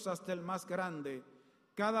de ellos hasta el más grande,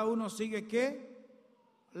 cada uno sigue ¿qué?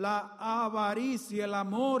 La avaricia, el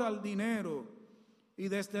amor al dinero. Y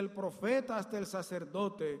desde el profeta hasta el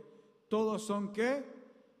sacerdote, todos son ¿qué?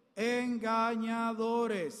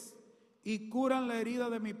 Engañadores. Y curan la herida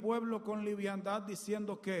de mi pueblo con liviandad,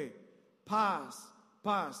 diciendo ¿qué? Paz,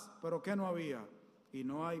 paz. Pero ¿qué no había? Y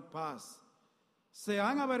no hay paz. ¿Se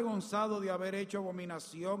han avergonzado de haber hecho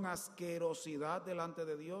abominación, asquerosidad delante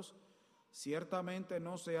de Dios? Ciertamente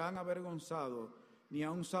no se han avergonzado, ni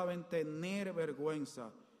aún saben tener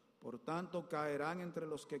vergüenza. Por tanto caerán entre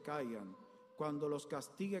los que caigan. Cuando los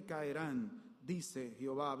castigue caerán, dice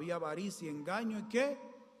Jehová. Había avaricia, engaño y ¿qué?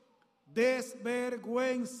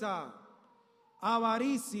 Desvergüenza,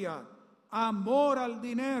 avaricia, amor al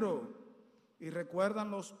dinero. ¿Y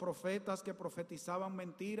recuerdan los profetas que profetizaban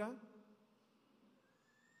mentira?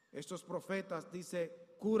 Estos profetas,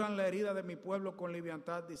 dice, curan la herida de mi pueblo con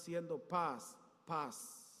liviandad, diciendo paz,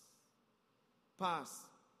 paz,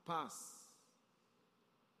 paz, paz.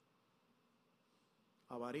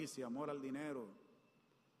 Avaricia, amor al dinero.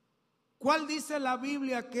 ¿Cuál dice la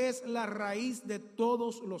Biblia que es la raíz de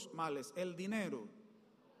todos los males? El dinero.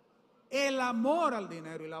 El amor al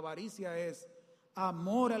dinero, y la avaricia es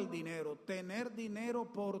amor al dinero, tener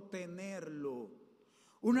dinero por tenerlo.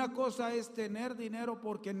 Una cosa es tener dinero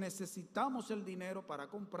porque necesitamos el dinero para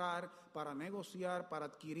comprar, para negociar, para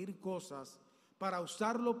adquirir cosas, para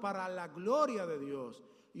usarlo para la gloria de Dios.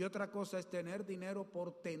 Y otra cosa es tener dinero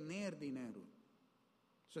por tener dinero.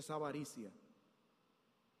 Eso es avaricia.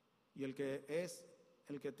 Y el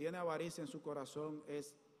que tiene avaricia en su corazón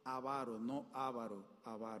es avaro, no avaro,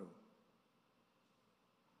 avaro.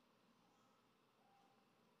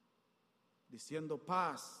 Diciendo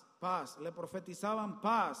paz, paz, le profetizaban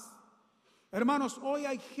paz. Hermanos, hoy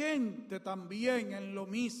hay gente también en lo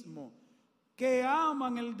mismo, que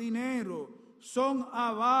aman el dinero, son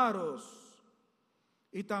avaros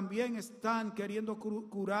y también están queriendo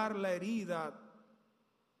curar la herida,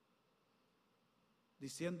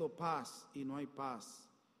 diciendo paz y no hay paz,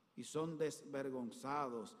 y son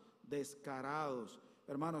desvergonzados, descarados.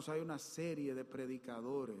 Hermanos, hay una serie de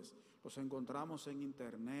predicadores, los encontramos en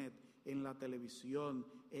internet, en la televisión,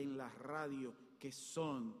 en la radio, que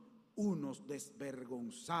son unos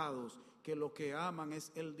desvergonzados, que lo que aman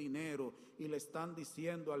es el dinero y le están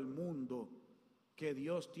diciendo al mundo que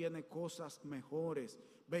Dios tiene cosas mejores,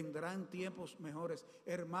 vendrán tiempos mejores.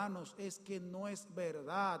 Hermanos, es que no es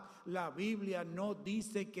verdad. La Biblia no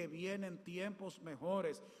dice que vienen tiempos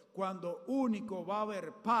mejores. Cuando único va a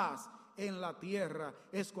haber paz en la tierra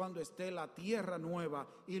es cuando esté la tierra nueva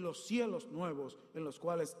y los cielos nuevos en los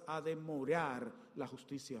cuales ha de morar la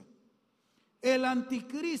justicia. El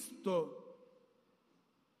anticristo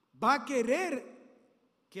va a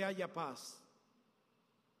querer que haya paz.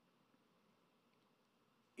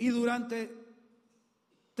 Y durante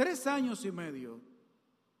 3 años y medio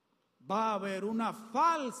va a haber una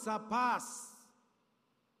falsa paz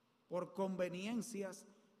por conveniencias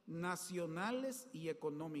nacionales y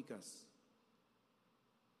económicas.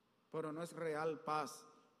 Pero no es real paz,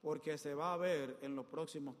 porque se va a ver en los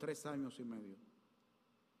próximos 3 años y medio.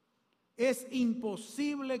 Es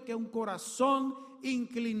imposible que un corazón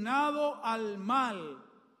inclinado al mal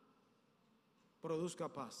produzca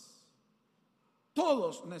paz.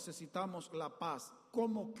 Todos necesitamos la paz,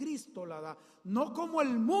 como Cristo la da, no como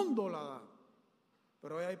el mundo la da.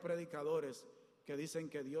 Pero hoy hay predicadores que dicen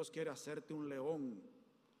que Dios quiere hacerte un león,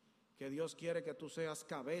 que Dios quiere que tú seas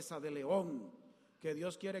cabeza de león, que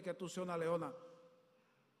Dios quiere que tú seas una leona.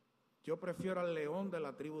 Yo prefiero al león de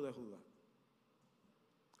la tribu de Judá,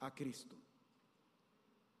 a Cristo.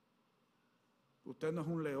 Usted no es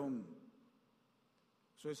un león.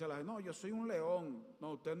 Eso dice la gente, no, yo soy un león.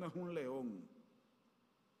 No, usted no es un león.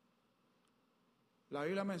 La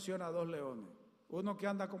Biblia menciona a dos leones, uno que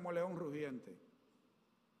anda como león rugiente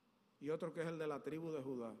y otro que es el de la tribu de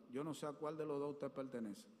Judá. Yo no sé a cuál de los dos usted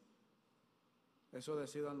pertenece. Eso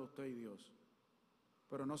decídanlo usted y Dios.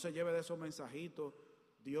 Pero no se lleve de esos mensajitos.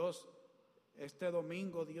 Dios, este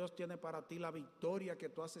domingo, Dios tiene para ti la victoria que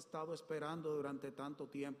tú has estado esperando durante tanto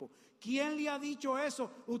tiempo. ¿Quién le ha dicho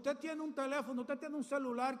eso? Usted tiene un teléfono, usted tiene un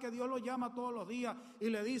celular que Dios lo llama todos los días y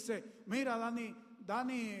le dice, mira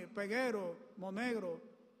Dani Peguero, Monegro,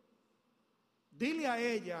 dile a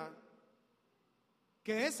ella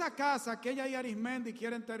que esa casa que ella y Arismendi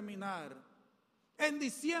quieren terminar, en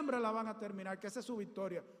diciembre la van a terminar, que esa es su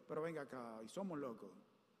victoria. Pero venga acá, y somos locos.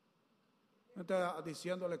 No está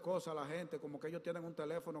diciéndole cosas a la gente como que ellos tienen un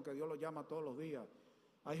teléfono que Dios los llama todos los días.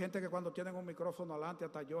 Hay gente que cuando tienen un micrófono adelante,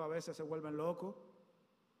 hasta yo a veces se vuelven locos.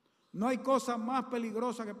 No hay cosa más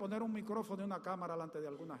peligrosa que poner un micrófono y una cámara delante de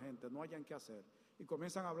alguna gente. No hayan qué hacer. Y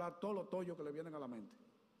comienzan a hablar todo lo toyo que le vienen a la mente.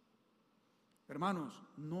 Hermanos,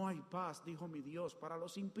 no hay paz, dijo mi Dios, para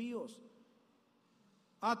los impíos.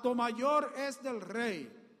 Hato mayor es del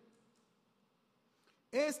rey.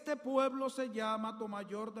 Este pueblo se llama Hato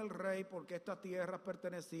mayor del rey porque estas tierras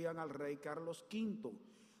pertenecían al rey Carlos V.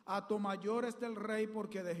 Hato mayor es del rey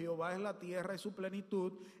porque de Jehová es la tierra y su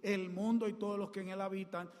plenitud, el mundo y todos los que en él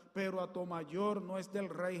habitan, pero hato mayor no es del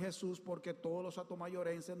rey Jesús porque todos los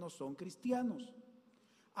atomayorenses no son cristianos.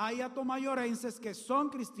 Hay atomayorenses que son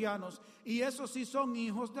cristianos y esos sí son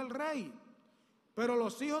hijos del rey. Pero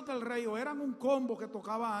los hijos del rey o eran un combo que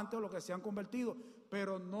tocaba antes o lo que se han convertido,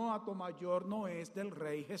 pero no, hato mayor no es del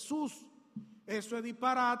rey Jesús. Eso es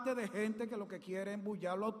disparate de gente que lo que quiere es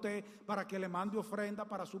embullarlo a usted para que le mande ofrenda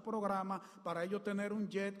para su programa, para ellos tener un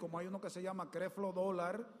jet, como hay uno que se llama Creflo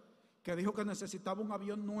Dólar, que dijo que necesitaba un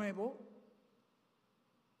avión nuevo.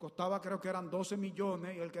 Costaba, creo que eran 12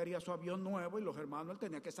 millones y él quería su avión nuevo y los hermanos él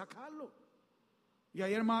tenía que sacarlo. Y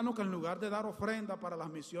hay hermanos que en lugar de dar ofrenda para las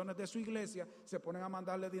misiones de su iglesia, se ponen a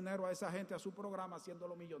mandarle dinero a esa gente a su programa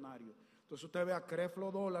haciéndolo millonario. Entonces usted ve a Creflo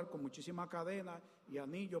Dólar con muchísimas cadenas y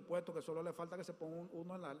anillos puestos que solo le falta que se ponga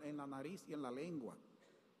uno en la nariz y en la lengua,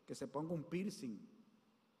 que se ponga un piercing.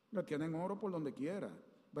 Le tienen oro por donde quiera.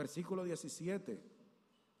 Versículo 17.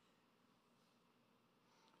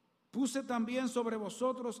 Puse también sobre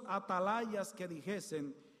vosotros atalayas que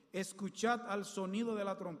dijesen, escuchad al sonido de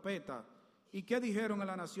la trompeta. ¿Y qué dijeron en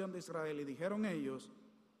la nación de Israel? Y dijeron ellos,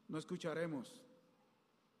 no escucharemos.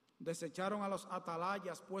 Desecharon a los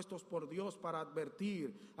atalayas puestos por Dios para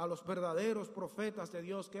advertir a los verdaderos profetas de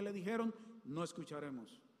Dios. ¿Qué le dijeron? No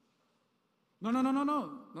escucharemos. No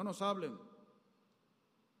nos hablen.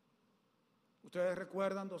 Ustedes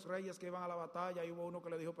recuerdan 2 reyes que iban a la batalla y hubo uno que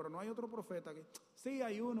le dijo, pero no hay otro profeta aquí. Sí,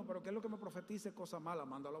 hay uno, pero ¿qué es lo que me profetice? Cosa mala,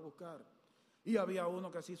 mándalo a buscar. Y había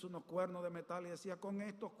uno que se hizo unos cuernos de metal y decía, con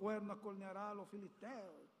estos cuernos corneará a los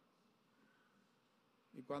filisteos.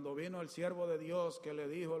 Y cuando vino el siervo de Dios que le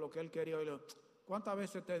dijo lo que él quería, y le dijo, ¿cuántas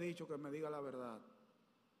veces te he dicho que me diga la verdad?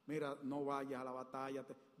 Mira, no vayas a la batalla.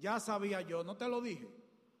 Ya sabía yo, no te lo dije.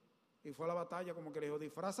 Y fue a la batalla como que le dijo,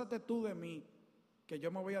 disfrázate tú de mí, que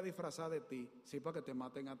yo me voy a disfrazar de ti. Sí, para que te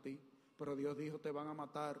maten a ti. Pero Dios dijo, te van a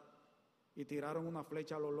matar. Y tiraron una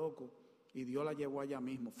flecha a lo loco. Y Dios la llevó allá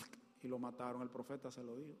mismo. Y lo mataron, el profeta se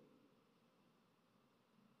lo dijo.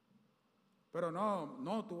 Pero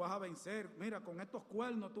no, tú vas a vencer. Mira, con estos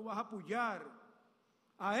cuernos tú vas a pullar.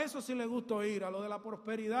 A eso sí le gusta oír, a lo de la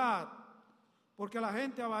prosperidad. Porque la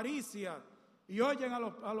gente avaricia y oyen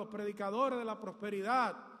a los predicadores de la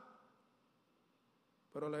prosperidad.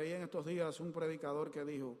 Pero leí en estos días un predicador que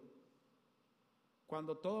dijo,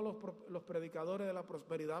 cuando todos los predicadores de la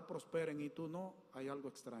prosperidad prosperen y tú no, hay algo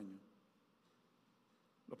extraño.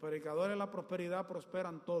 Los predicadores de la prosperidad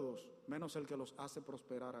prosperan todos, menos el que los hace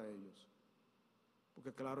prosperar a ellos.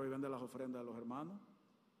 Porque claro, viven de las ofrendas de los hermanos.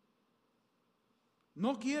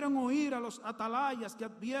 No quieren oír a los atalayas que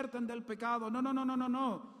advierten del pecado.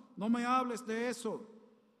 No me hables de eso.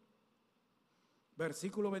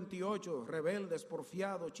 Versículo 28, rebeldes,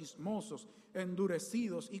 porfiados, chismosos,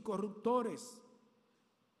 endurecidos y corruptores.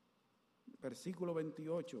 Versículo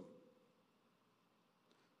 28.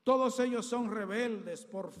 Todos ellos son rebeldes,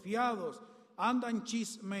 porfiados, andan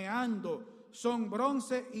chismeando, son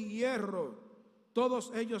bronce y hierro.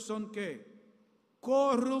 Todos ellos son ¿qué?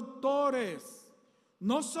 Corruptores.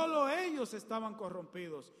 No solo ellos estaban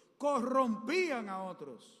corrompidos, corrompían a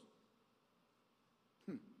otros.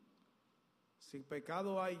 Si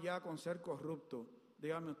pecado hay ya con ser corrupto,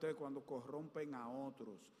 dígame usted cuando corrompen a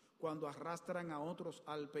otros, cuando arrastran a otros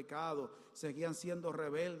al pecado, seguían siendo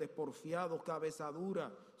rebeldes, porfiados, cabeza dura.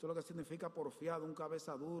 Eso es lo que significa porfiado, un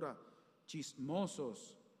cabeza dura,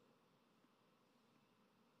 chismosos.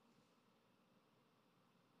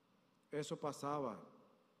 Eso pasaba.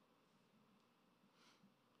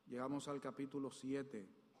 Llegamos al capítulo 7.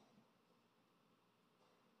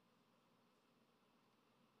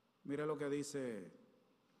 Mire lo que dice.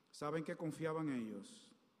 ¿Saben qué confiaban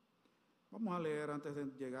ellos? Vamos a leer antes de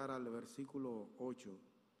llegar al versículo 8.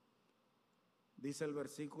 Dice el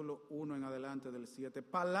versículo 1 en adelante del 7.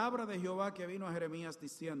 Palabra de Jehová que vino a Jeremías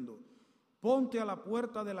diciendo: ponte a la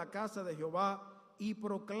puerta de la casa de Jehová y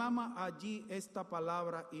proclama allí esta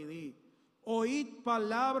palabra y di: oíd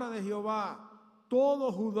palabra de Jehová,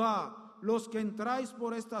 todo Judá, los que entráis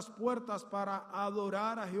por estas puertas para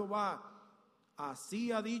adorar a Jehová.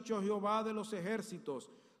 Así ha dicho Jehová de los ejércitos,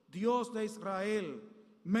 Dios de Israel: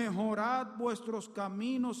 mejorad vuestros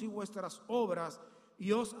caminos y vuestras obras,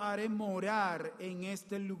 y os haré morar en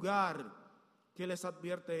este lugar. Que les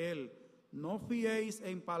advierte él: no fiéis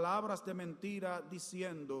en palabras de mentira,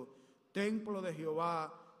 diciendo: templo de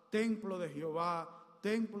Jehová, templo de Jehová,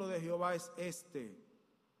 templo de Jehová es este.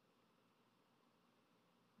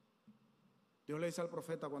 Dios le dice al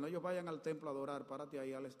profeta: cuando ellos vayan al templo a adorar, párate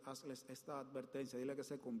ahí, hazles esta advertencia, dile que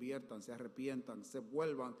se conviertan, se arrepientan, se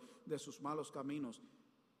vuelvan de sus malos caminos,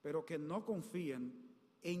 pero que no confíen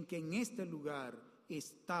en que en este lugar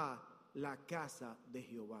está la casa de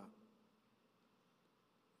Jehová.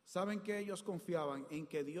 ¿Saben que ellos confiaban? En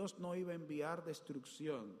que Dios no iba a enviar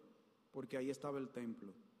destrucción, porque ahí estaba el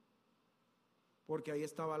templo, porque ahí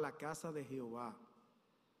estaba la casa de Jehová.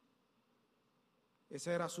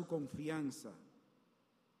 Esa era su confianza.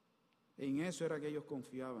 En eso era que ellos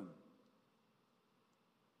confiaban.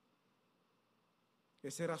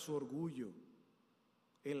 Ese era su orgullo,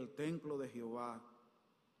 el templo de Jehová.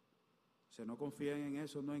 Si no confían en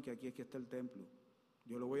eso, no en que aquí es que está el templo.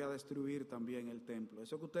 Yo lo voy a destruir también el templo.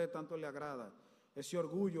 Eso que a ustedes tanto les agrada, ese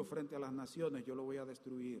orgullo frente a las naciones, yo lo voy a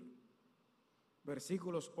destruir.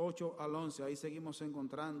 Versículos 8 al 11, ahí seguimos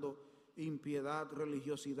encontrando impiedad,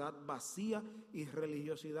 religiosidad vacía y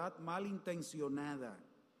religiosidad malintencionada.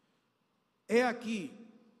 He aquí,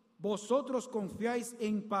 vosotros confiáis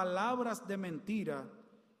en palabras de mentira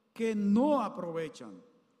que no aprovechan,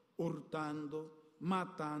 hurtando,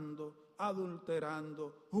 matando,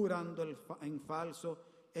 adulterando, jurando en falso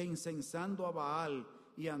e incensando a Baal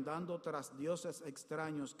y andando tras dioses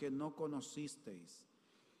extraños que no conocisteis.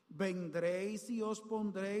 Vendréis y os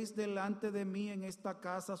pondréis delante de mí en esta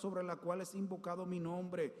casa sobre la cual es invocado mi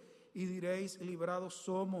nombre, y diréis: librados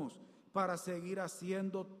somos, para seguir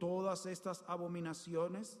haciendo todas estas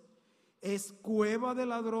abominaciones. Es cueva de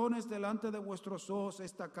ladrones delante de vuestros ojos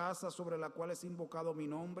esta casa sobre la cual es invocado mi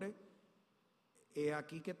nombre. He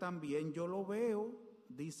aquí que también yo lo veo,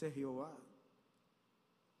 dice Jehová.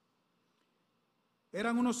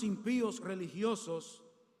 Eran unos impíos religiosos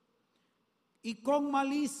y con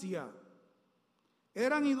malicia.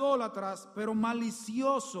 Eran idólatras, pero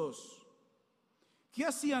maliciosos. ¿Qué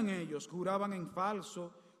hacían ellos? Juraban en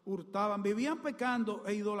falso, hurtaban, vivían pecando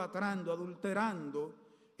e idolatrando, adulterando,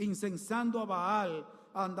 incensando a Baal,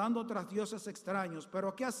 andando tras dioses extraños.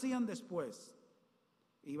 Pero ¿qué hacían después?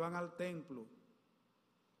 Iban al templo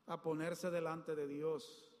a ponerse delante de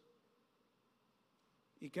Dios.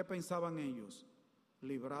 ¿Y qué pensaban ellos?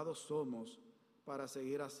 Librados somos para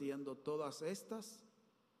seguir haciendo todas estas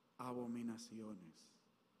abominaciones.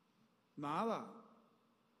 Nada.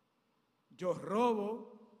 Yo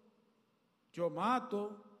robo, yo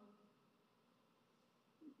mato,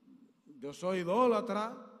 yo soy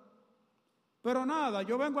idólatra, pero nada,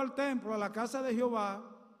 yo vengo al templo, a la casa de Jehová,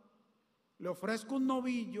 le ofrezco un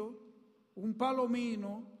novillo, un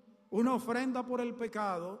palomino, una ofrenda por el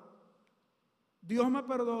pecado, Dios me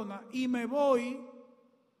perdona y me voy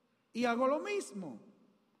y hago lo mismo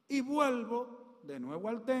y vuelvo de nuevo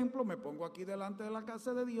al templo, me pongo aquí delante de la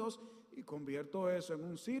casa de Dios y convierto eso en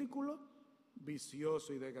un círculo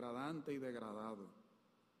vicioso y degradante y degradado.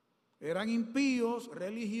 Eran impíos,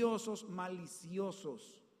 religiosos,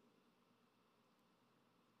 maliciosos.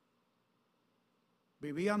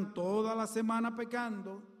 Vivían toda la semana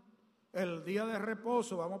pecando. El día de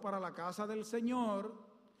reposo vamos para la casa del Señor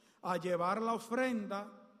a llevar la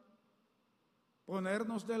ofrenda,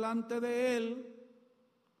 ponernos delante de Él,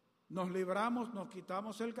 nos libramos, nos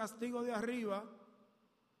quitamos el castigo de arriba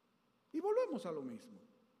y volvemos a lo mismo.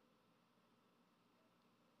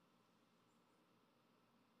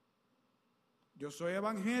 Yo soy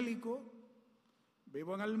evangélico,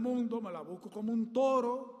 vivo en el mundo, me la busco como un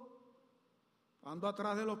toro, ando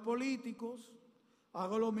atrás de los políticos,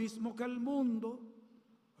 hago lo mismo que el mundo,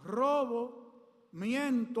 robo,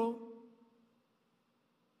 miento,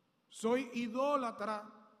 soy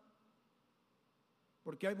idólatra,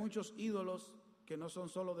 porque hay muchos ídolos que no son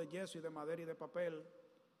solo de yeso y de madera y de papel.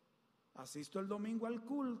 Asisto el domingo al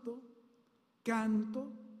culto,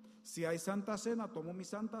 canto, si hay Santa Cena, tomo mi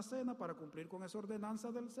Santa Cena para cumplir con esa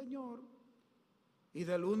ordenanza del Señor. Y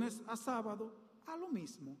de lunes a sábado, a lo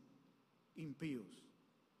mismo, impíos.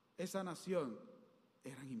 Esa nación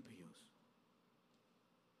eran impíos.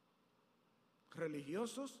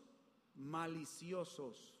 Religiosos,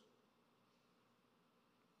 maliciosos.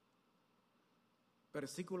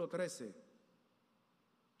 Versículo 13.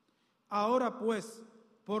 Ahora pues,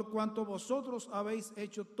 por cuanto vosotros habéis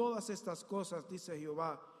hecho todas estas cosas, dice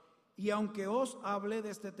Jehová, y aunque os hablé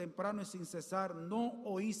desde temprano y sin cesar, no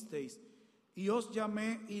oísteis, y os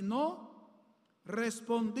llamé y no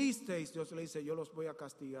respondisteis. Dios le dice, yo los voy a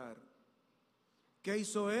castigar. ¿Qué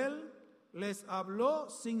hizo él? Les habló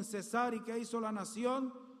sin cesar. ¿Y qué hizo la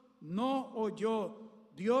nación? No oyó.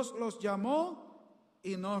 Dios los llamó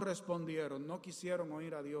y no respondieron, no quisieron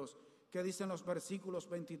oír a Dios. ¿Qué dicen los versículos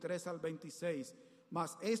 23 al 26?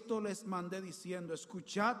 Mas esto les mandé diciendo,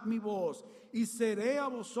 escuchad mi voz, y seré a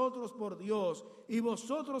vosotros por Dios, y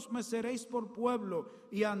vosotros me seréis por pueblo,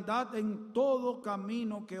 y andad en todo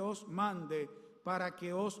camino que os mande, para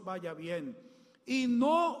que os vaya bien. Y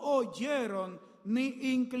no oyeron,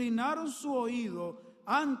 ni inclinaron su oído,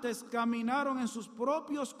 antes caminaron en sus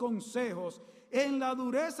propios consejos, en la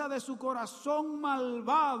dureza de su corazón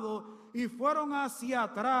malvado, y fueron hacia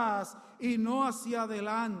atrás, y no hacia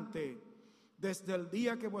adelante. Desde el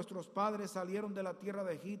día que vuestros padres salieron de la tierra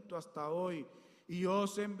de Egipto hasta hoy, y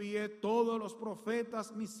os envié todos los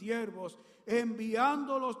profetas, mis siervos,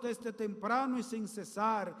 enviándolos desde temprano y sin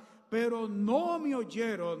cesar, pero no me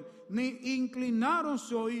oyeron, ni inclinaron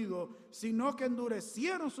su oído, sino que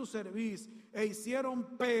endurecieron su cerviz e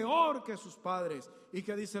hicieron peor que sus padres. ¿Y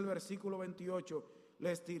qué dice el versículo 28?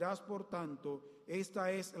 Les dirás, por tanto,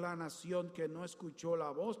 esta es la nación que no escuchó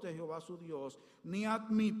la voz de Jehová su Dios, ni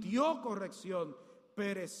admitió corrección,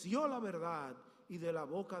 pereció la verdad, y de la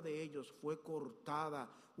boca de ellos fue cortada.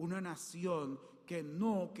 Una nación que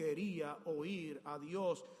no quería oír a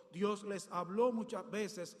Dios. Dios les habló muchas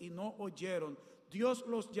veces y no oyeron. Dios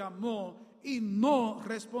los llamó y no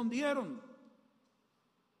respondieron.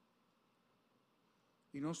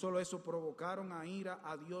 Y no solo eso, provocaron a ira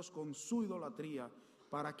a Dios con su idolatría,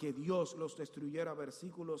 para que Dios los destruyera.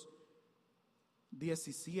 Versículos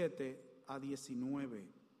 17 a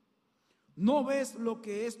 19. ¿No ves lo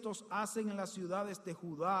que estos hacen en las ciudades de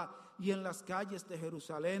Judá y en las calles de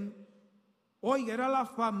Jerusalén? Oiga, era la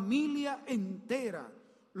familia entera.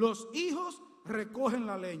 Los hijos recogen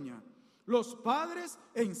la leña, los padres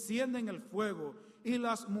encienden el fuego y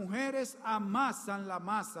las mujeres amasan la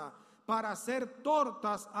masa para hacer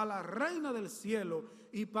tortas a la reina del cielo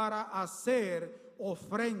y para hacer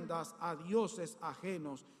ofrendas a dioses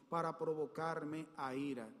ajenos, para provocarme a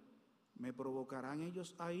ira. ¿Me provocarán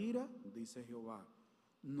ellos a ira? Dice Jehová.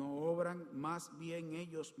 ¿No obran más bien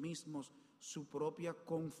ellos mismos su propia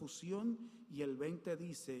confusión? Y el 20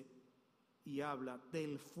 dice y habla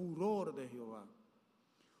del furor de Jehová.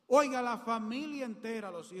 Oiga, la familia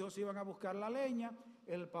entera, los hijos iban a buscar la leña,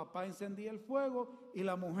 el papá encendía el fuego y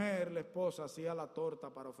la mujer, la esposa, hacía la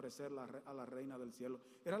torta para ofrecerla a la reina del cielo.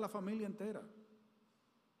 Era la familia entera.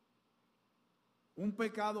 Un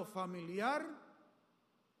pecado familiar,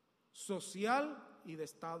 social y de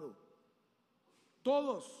Estado.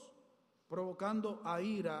 Todos provocando a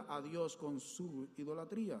ira a Dios con su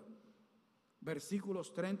idolatría.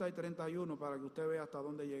 Versículos 30 y 31 para que usted vea hasta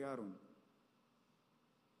dónde llegaron.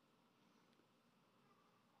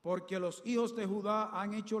 Porque los hijos de Judá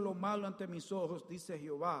han hecho lo malo ante mis ojos, dice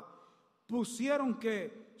Jehová. Pusieron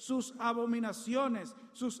que sus abominaciones,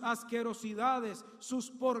 sus asquerosidades, sus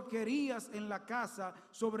porquerías en la casa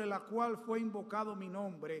sobre la cual fue invocado mi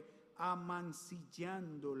nombre,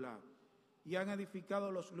 amancillándola. Y han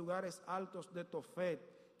edificado los lugares altos de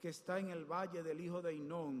Tofet, que está en el valle del hijo de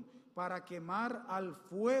Hinón, para quemar al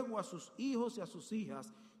fuego a sus hijos y a sus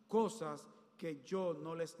hijas, cosas que yo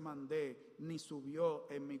no les mandé, ni subió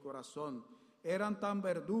en mi corazón. Eran tan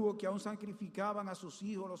verdugos que aún sacrificaban a sus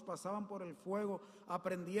hijos, los pasaban por el fuego,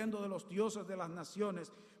 aprendiendo de los dioses de las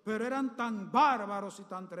naciones. Pero eran tan bárbaros y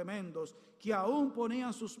tan tremendos que aún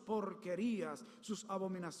ponían sus porquerías, sus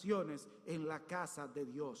abominaciones en la casa de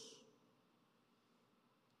Dios.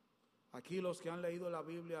 Aquí los que han leído la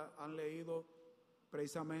Biblia han leído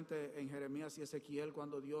precisamente en Jeremías y Ezequiel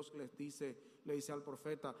cuando Dios le dice al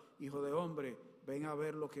profeta: hijo de hombre, ven a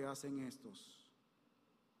ver lo que hacen estos.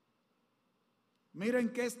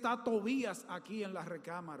 Miren que está Tobías aquí en la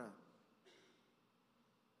recámara.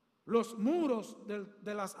 Los muros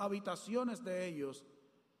de las habitaciones de ellos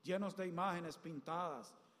llenos de imágenes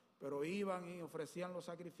pintadas, pero iban y ofrecían los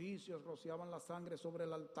sacrificios, rociaban la sangre sobre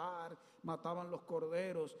el altar, mataban los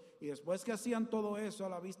corderos, y después que hacían todo eso a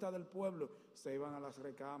la vista del pueblo, se iban a las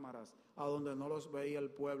recámaras, a donde no los veía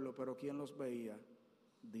el pueblo. Pero ¿quién los veía?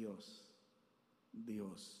 Dios.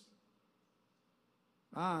 Dios.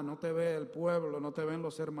 No te ve el pueblo, no te ven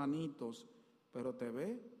los hermanitos, pero te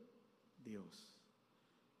ve Dios.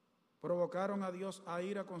 Provocaron a Dios a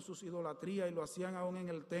ira con sus idolatrías y lo hacían aún en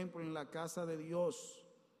el templo, en la casa de Dios.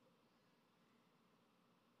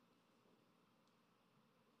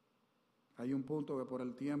 Hay un punto que por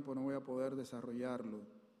el tiempo no voy a poder desarrollarlo.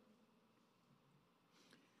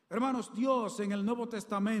 Hermanos, Dios en el Nuevo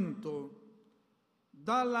Testamento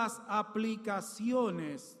da las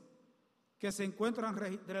aplicaciones que se encuentran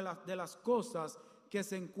de las cosas que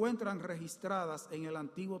se encuentran registradas en el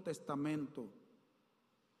Antiguo Testamento.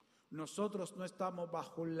 Nosotros no estamos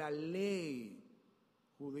bajo la ley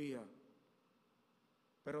judía,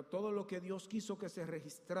 pero todo lo que Dios quiso que se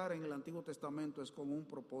registrara en el Antiguo Testamento es con un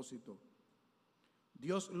propósito.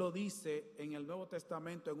 Dios lo dice en el Nuevo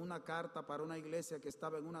Testamento en una carta para una iglesia que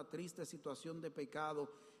estaba en una triste situación de pecado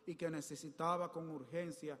y que necesitaba con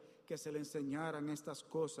urgencia que se le enseñaran estas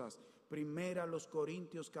cosas. Primera los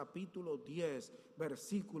Corintios capítulo 10,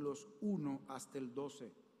 versículos 1 hasta el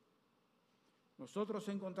 12. Nosotros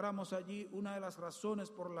encontramos allí una de las razones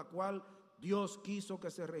por la cual Dios quiso que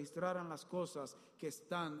se registraran las cosas que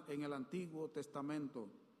están en el Antiguo Testamento.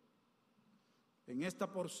 En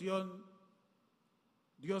esta porción,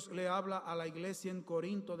 Dios le habla a la iglesia en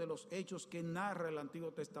Corinto de los hechos que narra el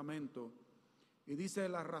Antiguo Testamento. Y dice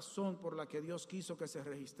la razón por la que Dios quiso que se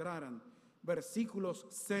registraran. Versículos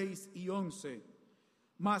 6 y 11.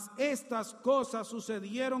 Mas estas cosas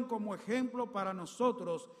sucedieron como ejemplo para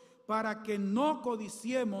nosotros, para que no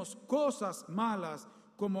codiciemos cosas malas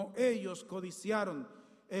como ellos codiciaron.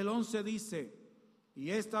 El 11 dice: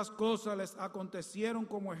 y estas cosas les acontecieron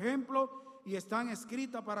como ejemplo y están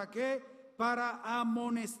escritas ¿para qué? Para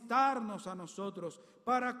amonestarnos a nosotros,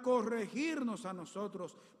 para corregirnos a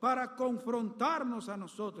nosotros, para confrontarnos a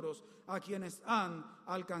nosotros, a quienes han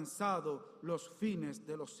alcanzado los fines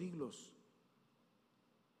de los siglos.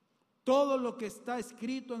 Todo lo que está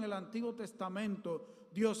escrito en el Antiguo Testamento,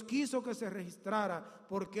 Dios quiso que se registrara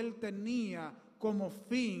porque Él tenía como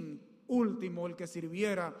fin último el que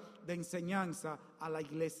sirviera de enseñanza a la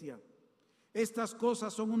iglesia. Estas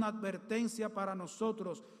cosas son una advertencia para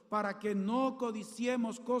nosotros, para que no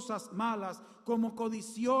codiciemos cosas malas como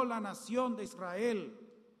codició la nación de Israel.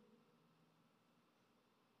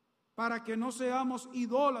 Para que no seamos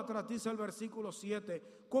idólatras, dice el versículo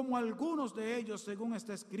 7, como algunos de ellos, según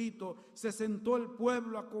está escrito, se sentó el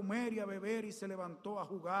pueblo a comer y a beber y se levantó a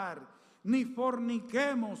jugar. Ni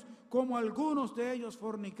forniquemos, como algunos de ellos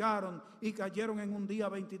fornicaron y cayeron en un día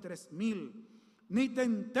 23,000. Ni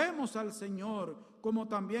tentemos al Señor, como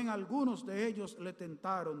también algunos de ellos le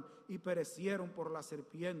tentaron y perecieron por las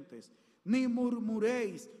serpientes. Ni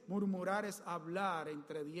murmuréis, murmurar es hablar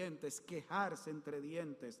entre dientes, quejarse entre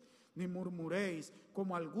dientes. Ni murmuréis,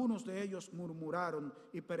 como algunos de ellos murmuraron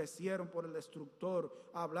y perecieron por el destructor.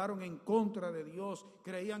 Hablaron en contra de Dios,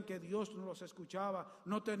 creían que Dios no los escuchaba,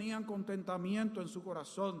 no tenían contentamiento en su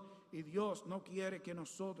corazón. Y Dios no quiere que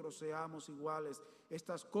nosotros seamos iguales.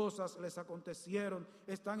 Estas cosas les acontecieron,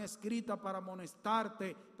 están escritas para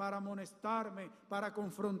amonestarte, para amonestarme, para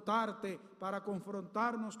confrontarte, para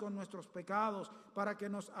confrontarnos con nuestros pecados, para que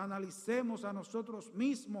nos analicemos a nosotros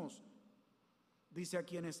mismos. Dice: a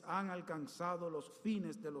quienes han alcanzado los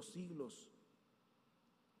fines de los siglos.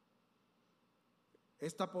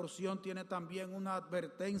 Esta porción tiene también una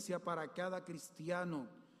advertencia para cada cristiano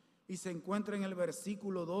y se encuentra en el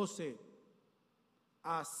versículo 12.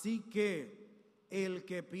 Así que el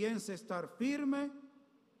que piense estar firme,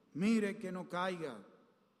 mire que no caiga.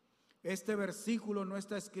 Este versículo no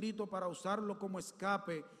está escrito para usarlo como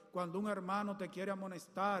escape cuando un hermano te quiere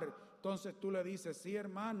amonestar. Entonces tú le dices: sí,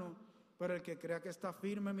 hermano, pero el que crea que está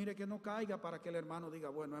firme, mire que no caiga, para que el hermano diga: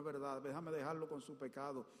 bueno, es verdad, déjame dejarlo con su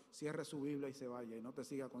pecado, cierre su Biblia y se vaya y no te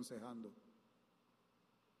siga aconsejando.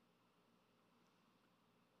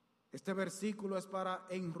 Este versículo es para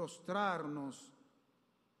enrostrarnos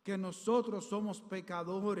que nosotros somos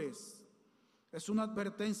pecadores. Es una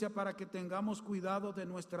advertencia para que tengamos cuidado de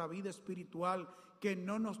nuestra vida espiritual, que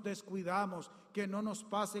no nos descuidamos, que no nos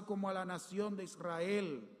pase como a la nación de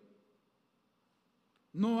Israel.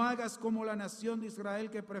 No hagas como la nación de Israel,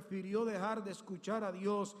 que prefirió dejar de escuchar a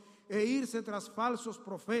Dios e irse tras falsos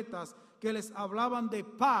profetas que les hablaban de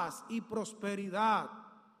paz y prosperidad.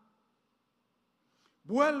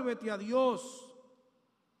 Vuélvete a Dios,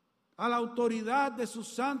 a la autoridad de su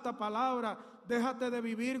santa palabra. Déjate de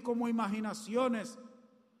vivir como imaginaciones.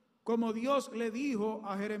 Como Dios le dijo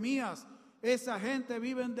a Jeremías, esa gente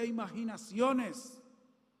vive de imaginaciones.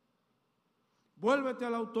 Vuélvete a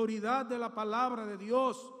la autoridad de la palabra de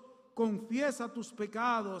Dios. Confiesa tus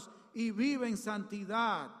pecados y vive en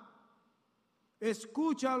santidad.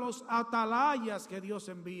 Escucha a los atalayas que Dios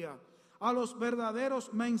envía, a los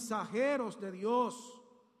verdaderos mensajeros de Dios,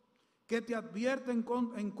 que te advierten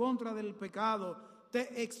en contra del pecado,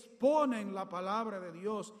 te exponen la palabra de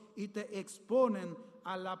Dios y te exponen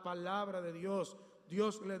a la palabra de Dios.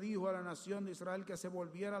 Dios le dijo a la nación de Israel que se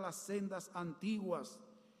volviera a las sendas antiguas.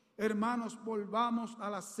 Hermanos, volvamos a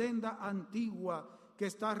la senda antigua que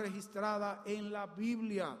está registrada en la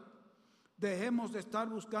Biblia. Dejemos de estar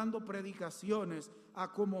buscando predicaciones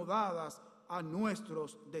acomodadas a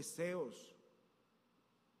nuestros deseos.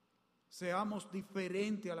 Seamos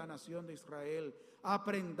diferentes a la nación de Israel.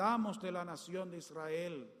 Aprendamos de la nación de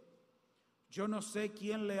Israel. Yo no sé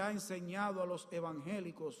quién le ha enseñado a los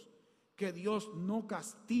evangélicos que Dios no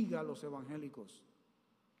castiga a los evangélicos.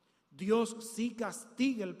 Dios sí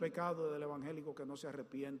castiga el pecado del evangélico que no se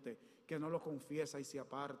arrepiente, que no lo confiesa y se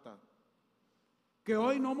aparta. Que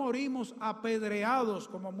hoy no morimos apedreados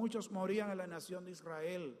como muchos morían en la nación de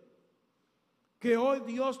Israel. Que hoy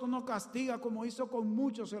Dios no nos castiga como hizo con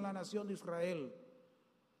muchos en la nación de Israel.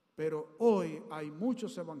 Pero hoy hay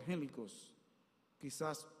muchos evangélicos,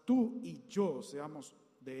 quizás tú y yo seamos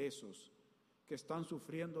de esos, que están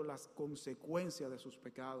sufriendo las consecuencias de sus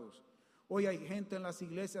pecados. Hoy hay gente en las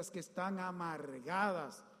iglesias que están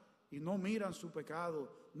amargadas y no miran su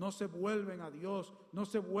pecado, no se vuelven a Dios, no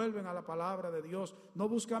se vuelven a la palabra de Dios, no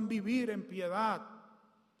buscan vivir en piedad,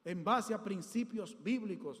 en base a principios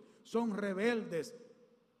bíblicos, son rebeldes,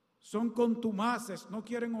 son contumaces, no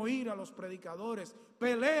quieren oír a los predicadores,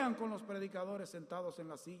 pelean con los predicadores sentados en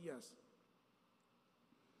las sillas.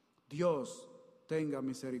 Dios tenga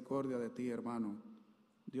misericordia de ti, hermano.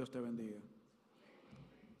 Dios te bendiga.